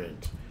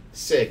transparent,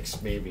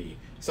 6 maybe,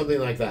 something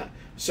like that.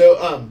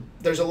 So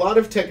there's a lot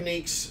of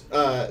techniques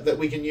that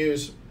we can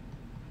use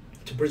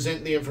to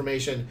present the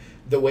information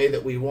the way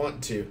that we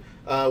want to.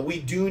 We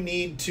do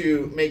need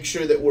to make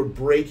sure that we're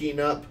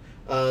breaking up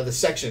the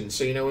sections.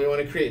 So, we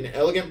want to create an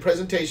elegant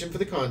presentation for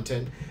the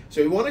content.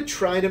 So we want to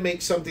try to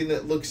make something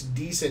that looks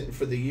decent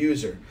for the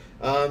user.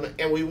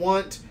 And we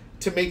want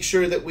to make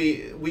sure that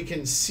we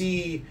can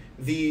see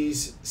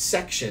these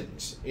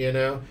sections,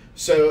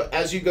 So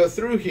as you go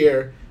through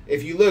here,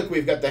 if you look,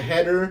 we've got the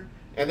header,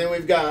 and then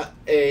we've got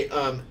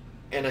an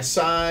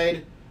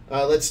aside.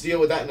 Let's deal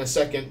with that in a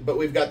second. But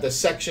we've got the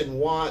section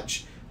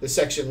watch, the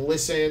section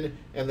listen,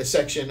 and the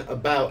section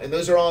about. And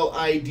those are all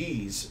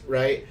IDs,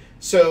 right?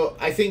 So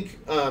I think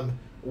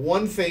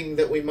one thing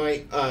that we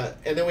might,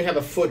 and then we have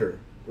a footer,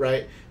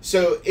 right?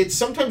 So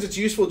sometimes it's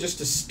useful just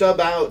to stub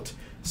out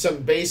some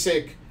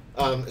basic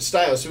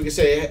styles. So we can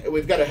say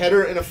we've got a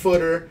header and a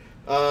footer,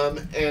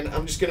 and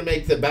I'm just going to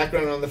make the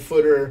background on the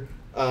footer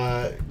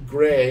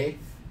gray,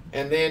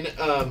 and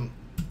then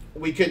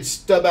we could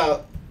stub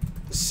out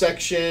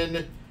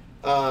section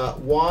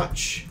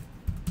watch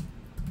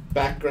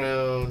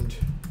background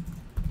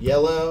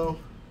yellow,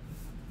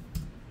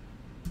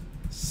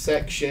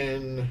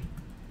 section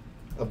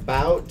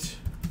about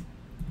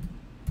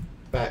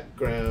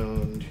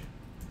background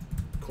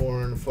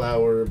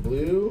cornflower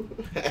blue,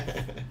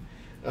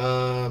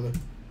 and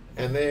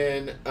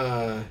then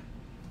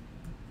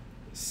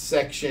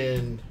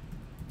section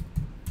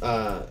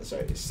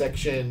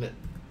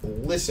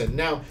listen.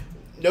 Now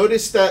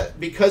notice that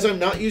because I'm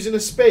not using a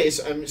space,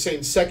 I'm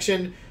saying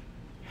section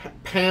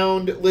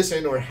pound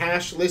listen or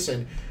hash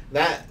listen.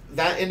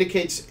 That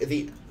indicates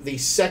the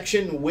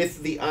section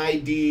with the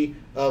ID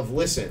of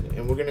listen,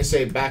 and we're going to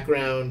say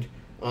background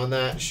on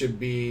that should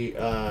be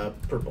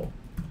purple.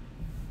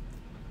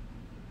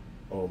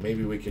 Oh,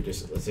 maybe we could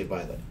just, let's say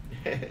violet.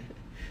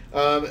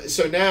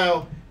 So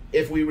now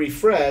if we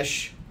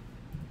refresh,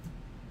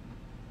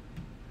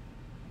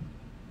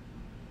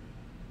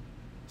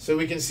 so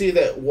we can see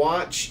that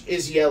watch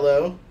is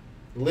yellow,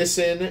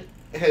 listen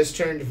has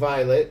turned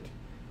violet,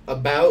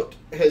 about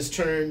has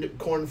turned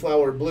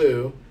cornflower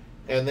blue,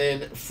 and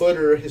then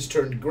footer has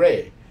turned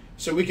gray.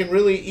 So we can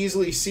really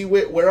easily see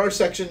where our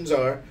sections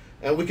are,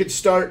 and we could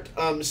start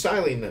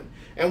styling them.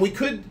 And we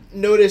could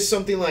notice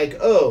something like,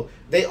 oh,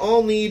 they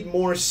all need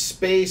more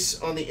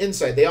space on the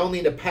inside. They all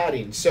need a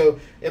padding. So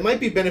it might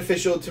be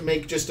beneficial to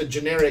make just a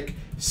generic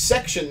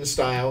section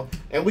style,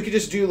 and we could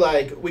just do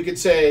we could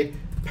say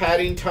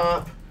padding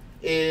top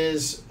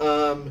is,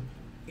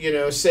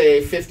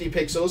 say 50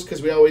 pixels,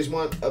 because we always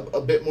want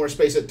a bit more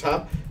space at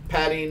top.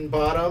 Padding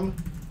bottom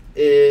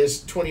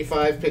is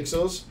 25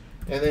 pixels,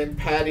 and then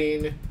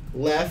padding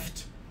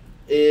left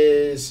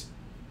is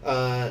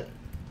 10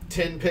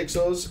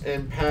 pixels,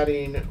 and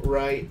padding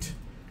right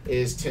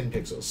is 10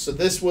 pixels. So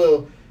this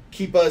will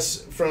keep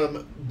us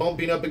from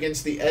bumping up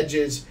against the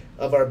edges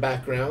of our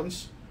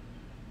backgrounds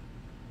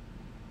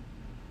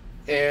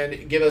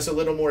and give us a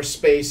little more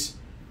space,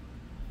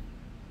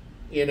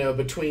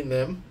 between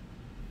them.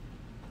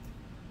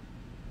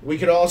 We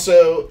could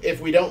also,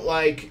 if we don't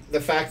like the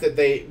fact that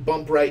they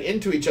bump right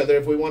into each other,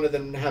 if we wanted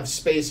them to have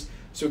space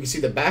so we can see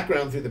the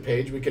background through the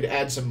page, we could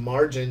add some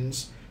margin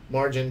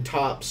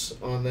tops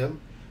on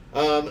them.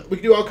 We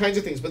can do all kinds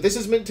of things, but this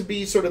is meant to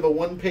be sort of a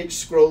one-page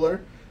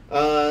scroller,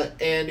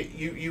 and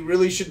you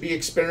really should be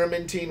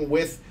experimenting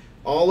with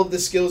all of the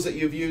skills that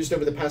you've used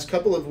over the past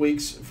couple of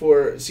weeks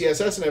for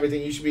CSS and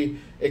everything, you should be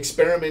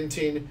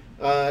experimenting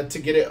to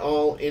get it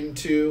all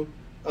into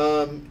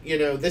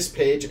this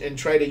page and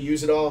try to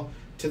use it all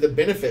to the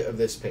benefit of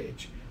this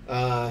page.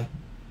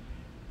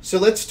 So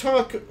let's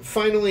talk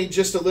finally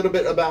just a little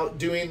bit about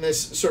doing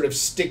this sort of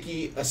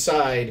sticky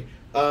aside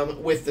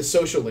with the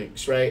social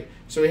links, right?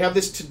 So we have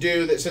this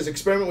to-do that says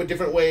experiment with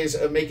different ways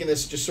of making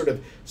this just sort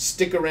of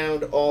stick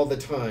around all the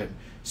time.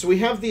 So we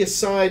have the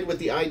aside with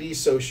the ID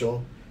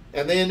social,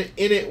 and then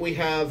in it we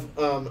have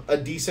a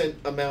decent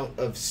amount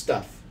of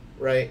stuff,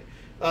 right?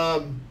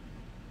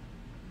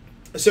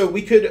 So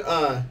we could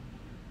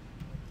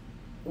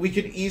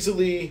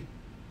easily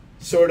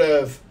sort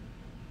of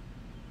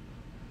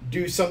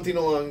do something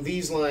along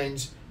these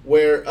lines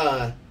where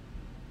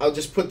I'll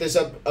just put this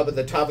up at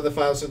the top of the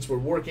file since we're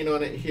working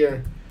on it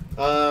here.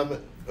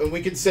 And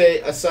we could say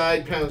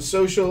aside pound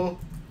social.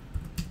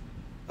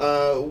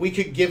 We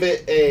could give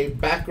it a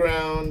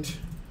background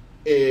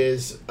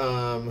is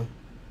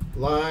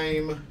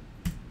lime.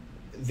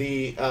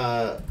 The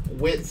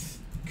width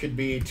could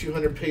be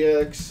 200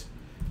 px.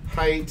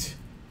 Height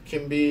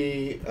can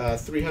be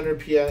 300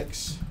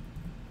 px.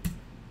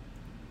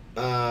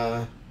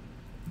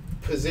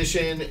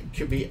 Position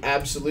could be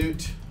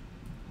absolute.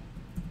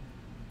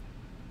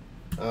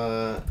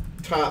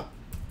 Top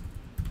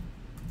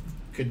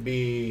could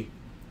be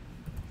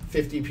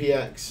 50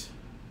 px.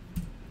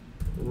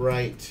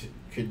 Right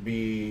could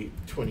be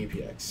 20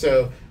 px.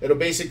 So it'll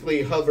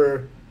basically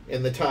hover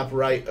in the top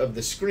right of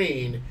the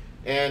screen,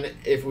 and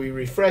if we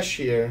refresh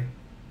here,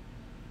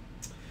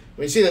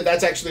 we see that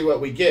that's actually what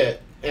we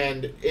get,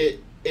 and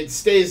it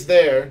stays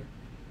there,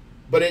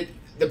 but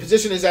the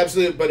position is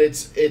absolute, but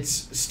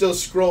it's still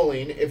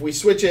scrolling. If we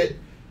switch it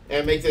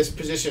and make this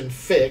position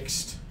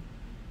fixed,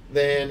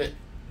 then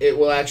it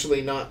will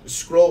actually not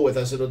scroll with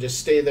us. It'll just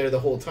stay there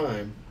the whole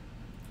time,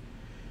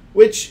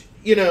 which,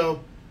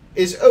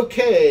 is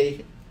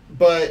okay,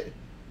 but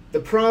the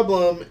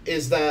problem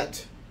is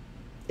that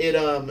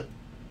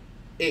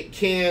it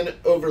can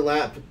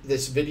overlap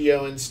this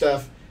video and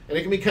stuff, and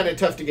it can be kind of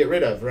tough to get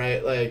rid of,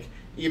 right? Like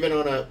even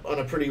on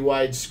a pretty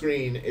wide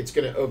screen, it's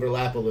going to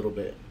overlap a little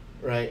bit,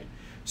 right?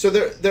 So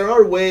there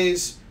are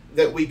ways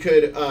that we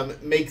could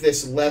make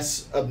this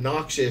less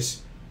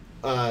obnoxious,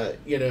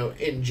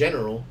 in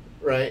general,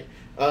 right?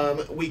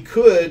 We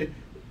could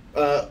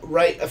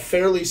write a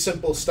fairly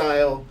simple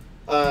style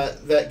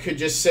that could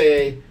just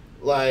say,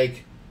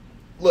 like,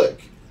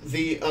 look,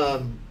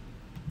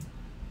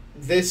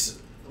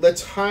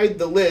 let's hide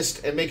the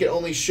list and make it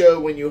only show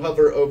when you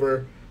hover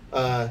over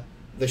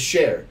the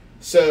share.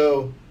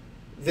 So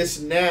this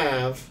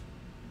nav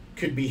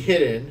could be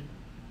hidden,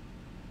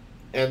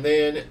 and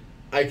then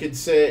I could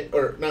say,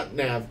 or not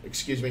nav,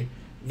 excuse me,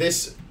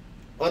 this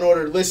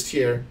unordered list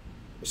here,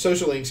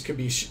 social links could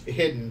be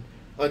hidden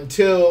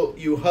until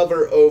you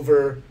hover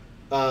over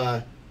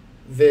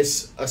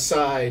this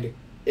aside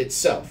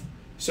itself.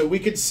 So we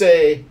could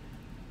say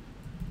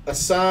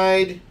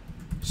aside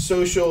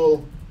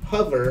social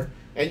hover,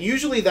 and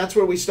usually that's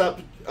where we stop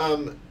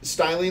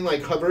styling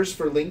like hovers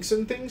for links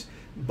and things,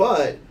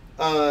 but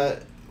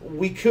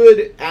we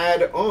could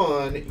add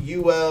on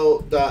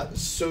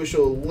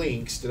ul.social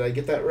links. Did I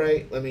get that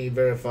right? Let me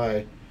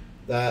verify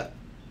that.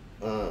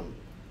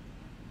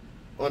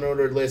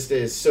 Unordered list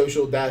is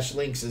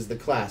social-links is the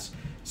class.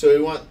 So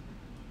we want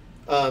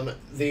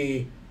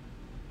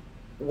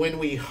when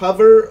we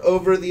hover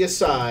over the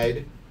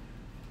aside,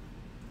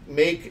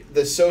 make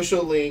the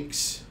social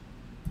links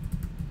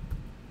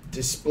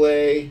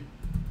display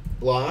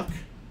block.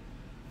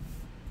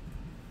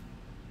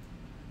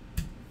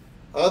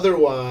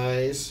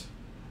 Otherwise,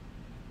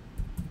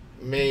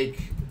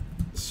 make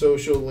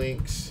social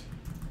links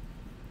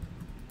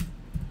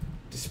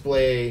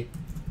display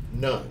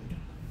none.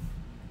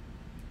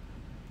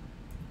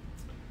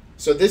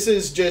 So this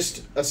is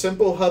just a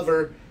simple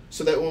hover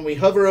so that when we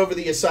hover over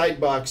the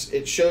aside box,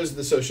 it shows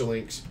the social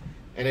links.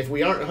 And if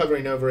we aren't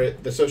hovering over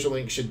it, the social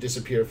link should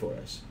disappear for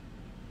us.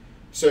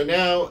 So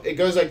now it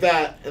goes like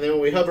that, and then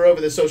when we hover over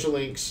the social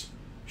links,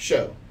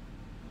 show.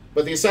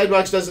 But the aside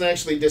box doesn't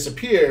actually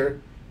disappear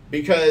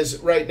because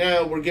right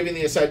now we're giving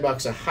the aside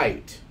box a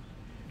height.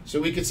 So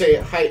we could say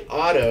height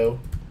auto,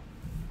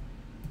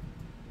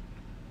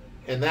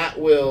 and that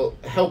will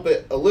help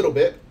it a little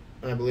bit,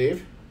 I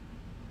believe.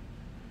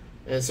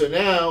 And so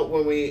now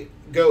when we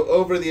go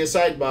over the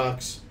aside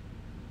box,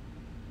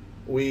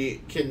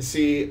 we can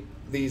see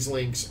these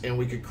links, and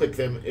we could click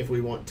them if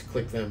we want to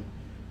click them,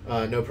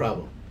 no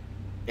problem.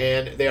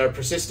 And they are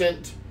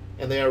persistent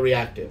and they are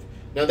reactive.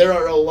 Now there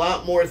are a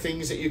lot more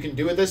things that you can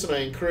do with this, and I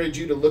encourage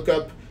you to look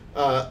up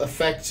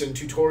effects and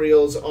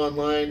tutorials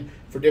online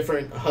for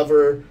different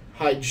hover,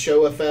 hide,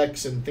 show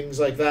effects and things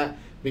like that,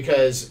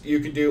 because you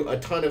could do a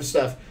ton of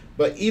stuff.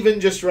 But even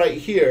just right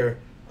here,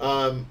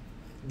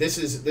 this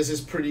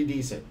is pretty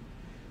decent.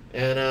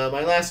 And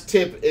my last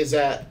tip is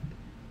that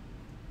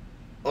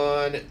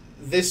on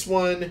this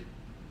one,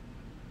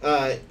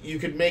 you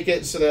could make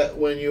it so that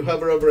when you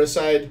hover over a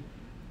side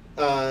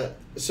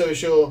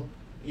social,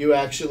 you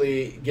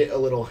actually get a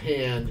little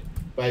hand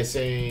by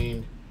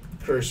saying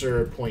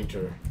cursor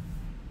pointer.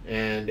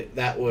 And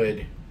that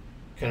would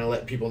kind of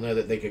let people know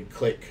that they could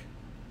click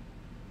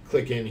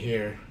in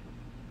here.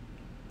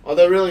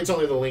 Although really it's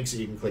only the links that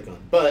you can click on.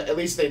 But at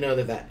least they know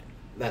that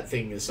that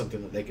thing is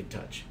something that they could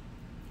touch.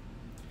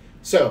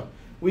 So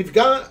we've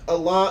got a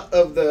lot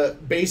of the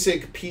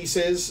basic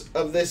pieces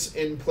of this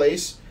in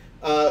place.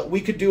 We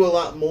could do a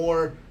lot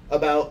more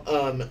about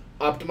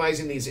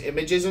optimizing these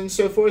images and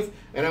so forth.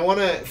 And I want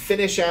to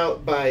finish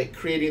out by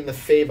creating the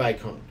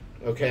favicon.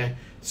 Okay,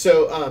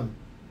 so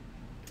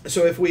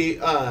so if we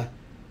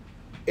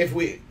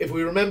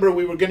remember,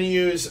 we were going to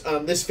use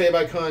this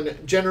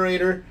favicon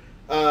generator.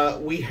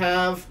 We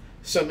have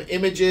some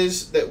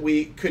images that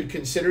we could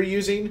consider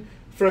using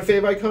for a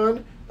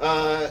favicon.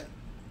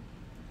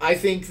 I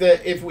think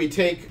that if we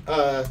take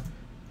a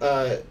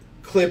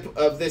clip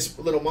of this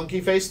little monkey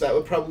face, that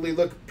would probably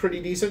look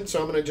pretty decent. So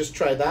I'm going to just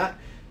try that.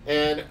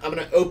 And I'm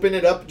going to open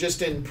it up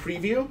just in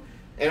preview.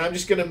 And I'm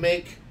just going to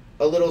make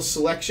a little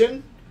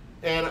selection.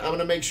 And I'm going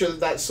to make sure that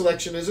that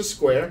selection is a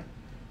square,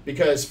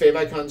 because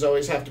favicons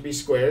always have to be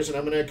squares. And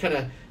I'm going to kind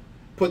of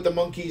put the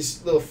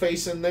monkey's little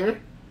face in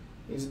there.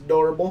 He's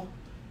adorable.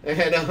 And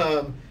then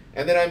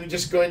I'm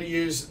just going to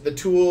use the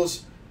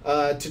tools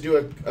to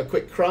do a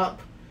quick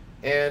crop.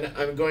 And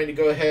I'm going to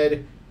go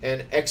ahead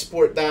and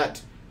export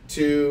that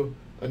to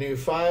a new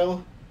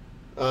file.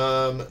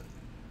 And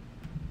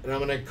I'm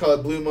going to call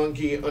it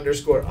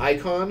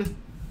bluemonkey_icon.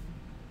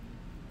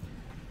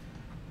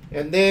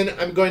 And then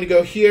I'm going to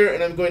go here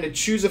and I'm going to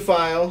choose a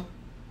file.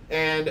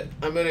 And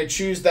I'm going to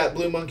choose that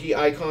bluemonkey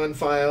icon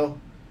file.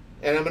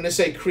 And I'm going to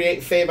say create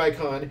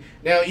favicon.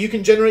 Now you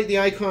can generate the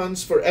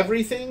icons for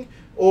everything,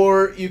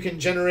 or you can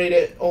generate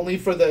it only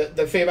for the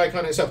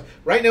favicon itself.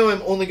 Right now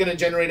I'm only going to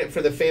generate it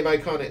for the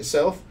favicon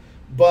itself,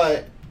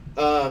 but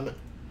I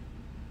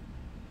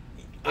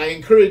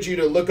encourage you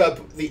to look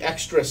up the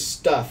extra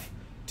stuff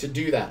to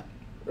do that,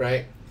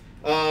 right?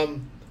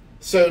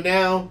 So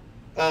now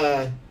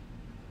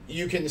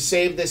you can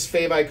save this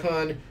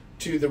favicon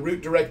to the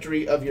root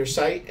directory of your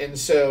site, and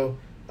so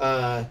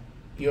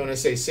you want to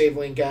say save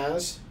link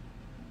as,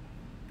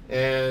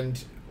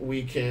 and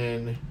we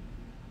can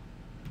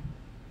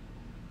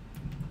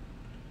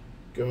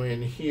go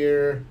in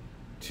here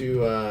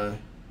to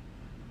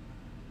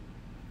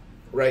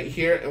right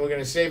here, and we're going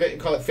to save it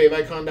and call it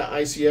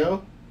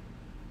favicon.ico.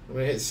 I'm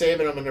going to hit save,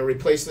 and I'm going to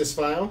replace this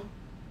file.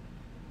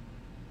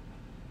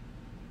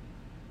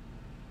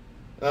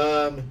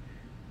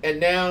 And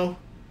now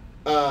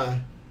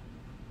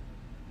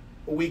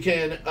we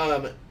can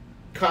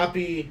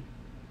copy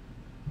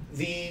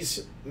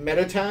these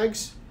meta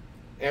tags,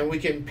 and we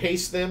can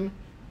paste them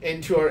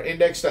into our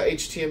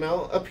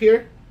index.html up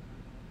here.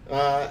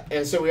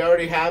 And so we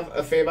already have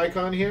a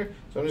favicon here,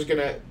 so I'm just going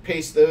to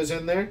paste those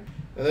in there.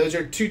 And those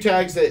are two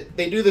tags that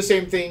they do the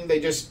same thing. They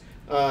just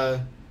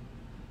and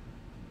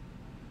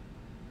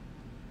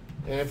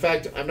in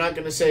fact, I'm not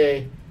going to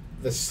say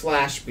the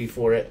slash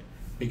before it,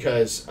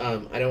 because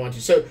I don't want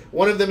to. So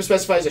one of them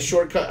specifies a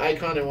shortcut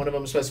icon, and one of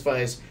them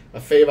specifies a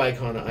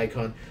favicon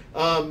icon.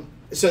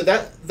 So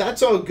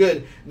that's all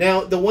good.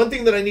 Now, the one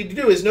thing that I need to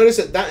do is notice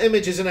that that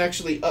image isn't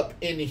actually up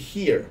in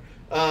here.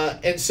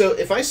 And so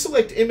if I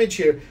select image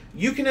here,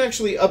 you can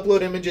actually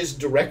upload images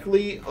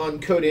directly on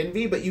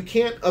CodeEnvy, but you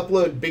can't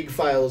upload big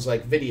files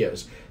like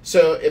videos.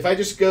 So if I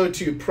just go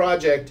to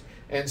project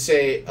and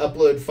say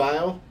upload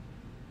file,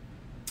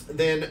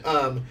 then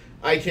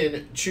I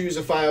can choose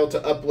a file to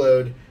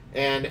upload,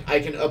 and I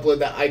can upload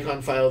that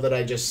icon file that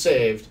I just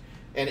saved,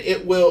 and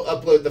it will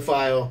upload the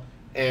file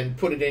and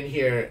put it in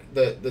here,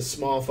 the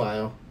small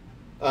file,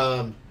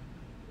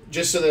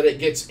 just so that it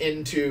gets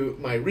into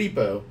my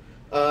repo.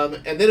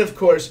 And then, of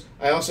course,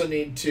 I also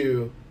need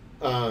to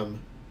upload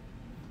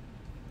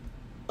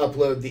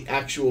the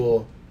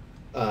actual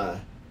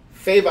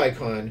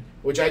favicon,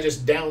 which I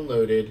just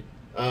downloaded.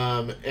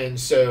 And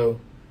so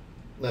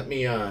let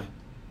me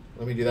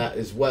do that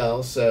as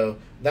well. So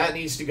that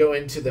needs to go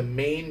into the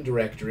main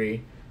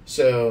directory.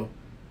 So,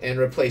 and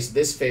replace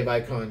this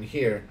favicon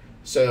here.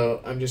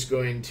 So I'm just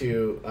going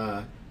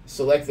to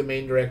select the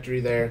main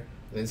directory there,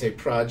 and then say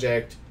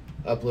project,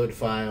 upload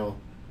file.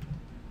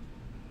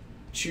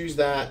 Choose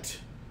that.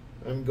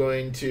 I'm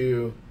going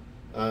to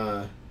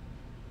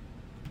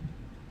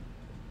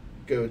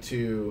go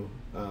to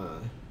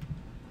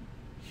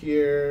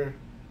here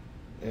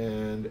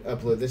and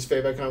upload this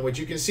favicon, which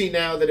you can see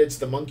now that it's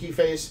the monkey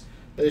face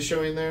that is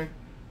showing there.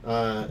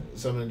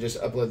 So I'm going to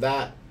just upload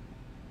that.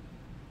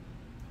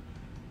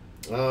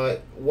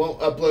 It won't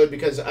upload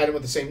because the item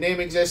with the same name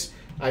exists.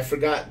 I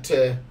forgot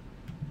to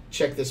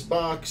check this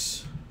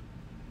box.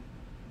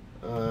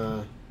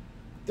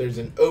 There's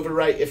an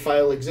overwrite if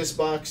file exists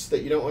box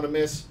that you don't want to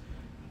miss.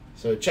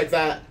 So check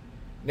that.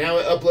 Now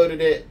it uploaded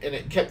it, and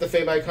it kept the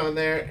favicon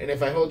there. And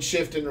if I hold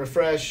shift and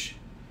refresh,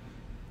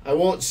 I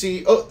won't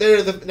see. Oh,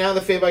 there. Now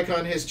the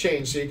favicon has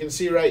changed. So you can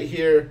see right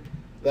here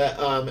that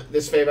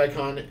this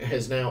favicon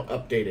has now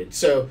updated.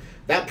 So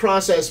that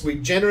process, we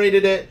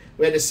generated it.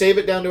 We had to save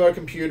it down to our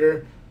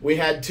computer. We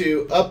had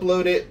to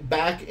upload it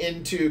back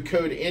into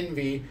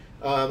CodeEnvy.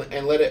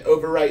 and let it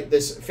overwrite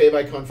this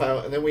favicon file.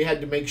 And then we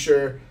had to make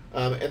sure,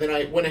 and then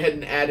I went ahead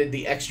and added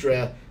the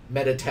extra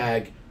meta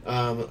tag,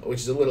 which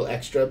is a little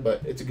extra,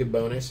 but it's a good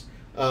bonus.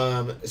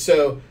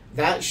 So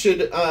that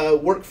should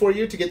work for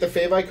you to get the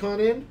favicon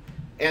in.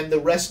 And the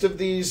rest of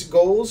these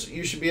goals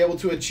you should be able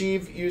to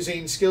achieve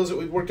using skills that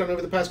we've worked on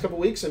over the past couple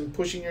weeks and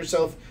pushing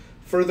yourself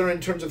further in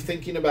terms of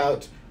thinking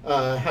about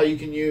how you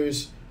can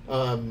use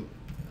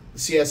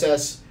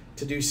CSS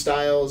to do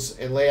styles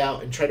and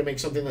layout and try to make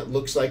something that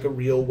looks like a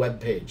real web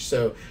page.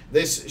 So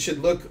this should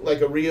look like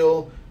a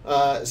real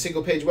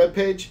single page web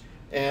page,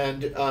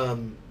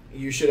 and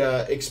you should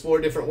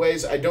explore different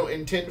ways. I don't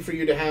intend for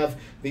you to have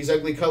these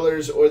ugly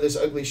colors or this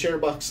ugly share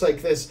box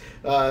like this.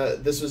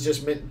 This was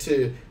just meant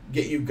to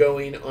get you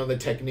going on the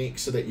technique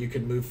so that you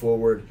can move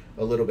forward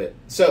a little bit.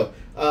 So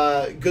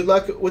good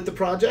luck with the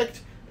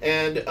project,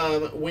 and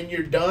when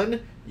you're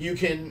done, you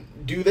can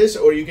do this,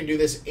 or you can do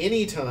this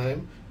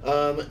anytime.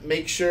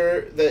 Make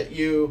sure that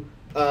you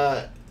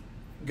go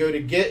to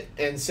Git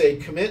and say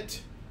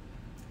commit,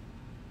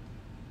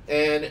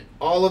 and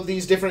all of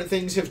these different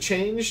things have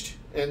changed.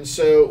 And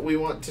so we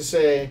want to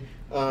say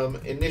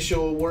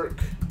initial work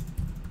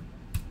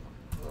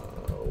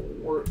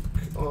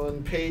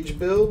on page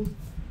build,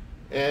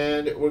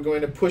 and we're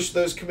going to push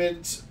those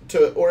commits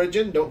to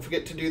origin. Don't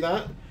forget to do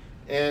that,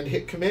 and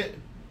hit commit,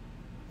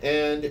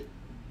 and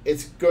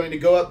it's going to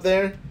go up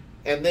there.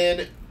 And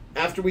then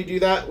after we do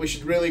that, we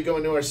should really go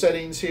into our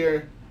settings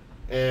here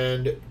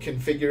and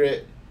configure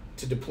it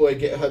to deploy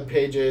GitHub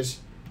pages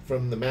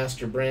from the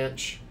master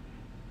branch.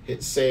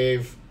 Hit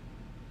save.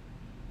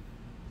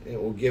 It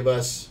will give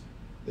us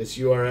this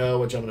URL,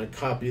 which I'm going to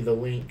copy the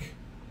link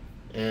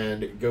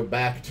and go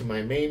back to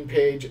my main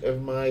page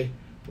of my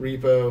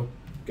repo.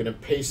 I'm going to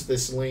paste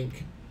this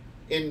link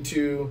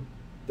into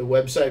the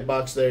website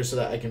box there so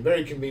that I can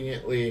very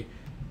conveniently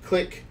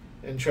click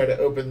and try to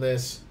open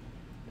this.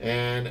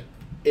 And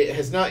it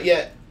has not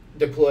yet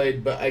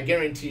deployed, but I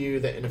guarantee you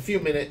that in a few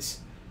minutes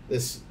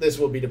this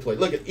will be deployed.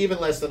 Look, at even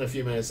less than a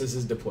few minutes, this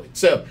is deployed.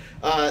 So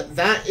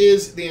that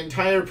is the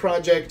entire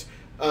project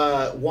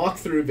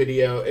walkthrough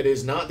video. It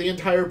is not the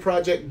entire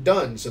project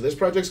done. So this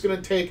project's going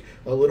to take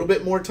a little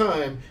bit more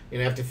time. You're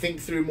going to have to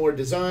think through more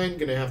design,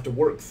 going to have to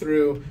work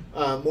through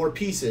more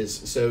pieces.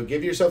 So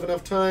give yourself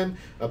enough time,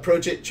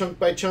 approach it chunk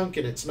by chunk,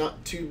 and it's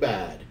not too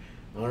bad.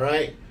 All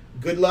right,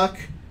 good luck.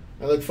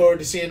 I look forward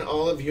to seeing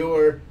all of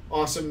your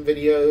awesome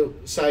video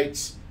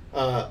sites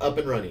up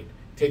and running.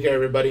 Take care,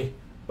 everybody.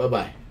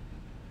 Bye-bye.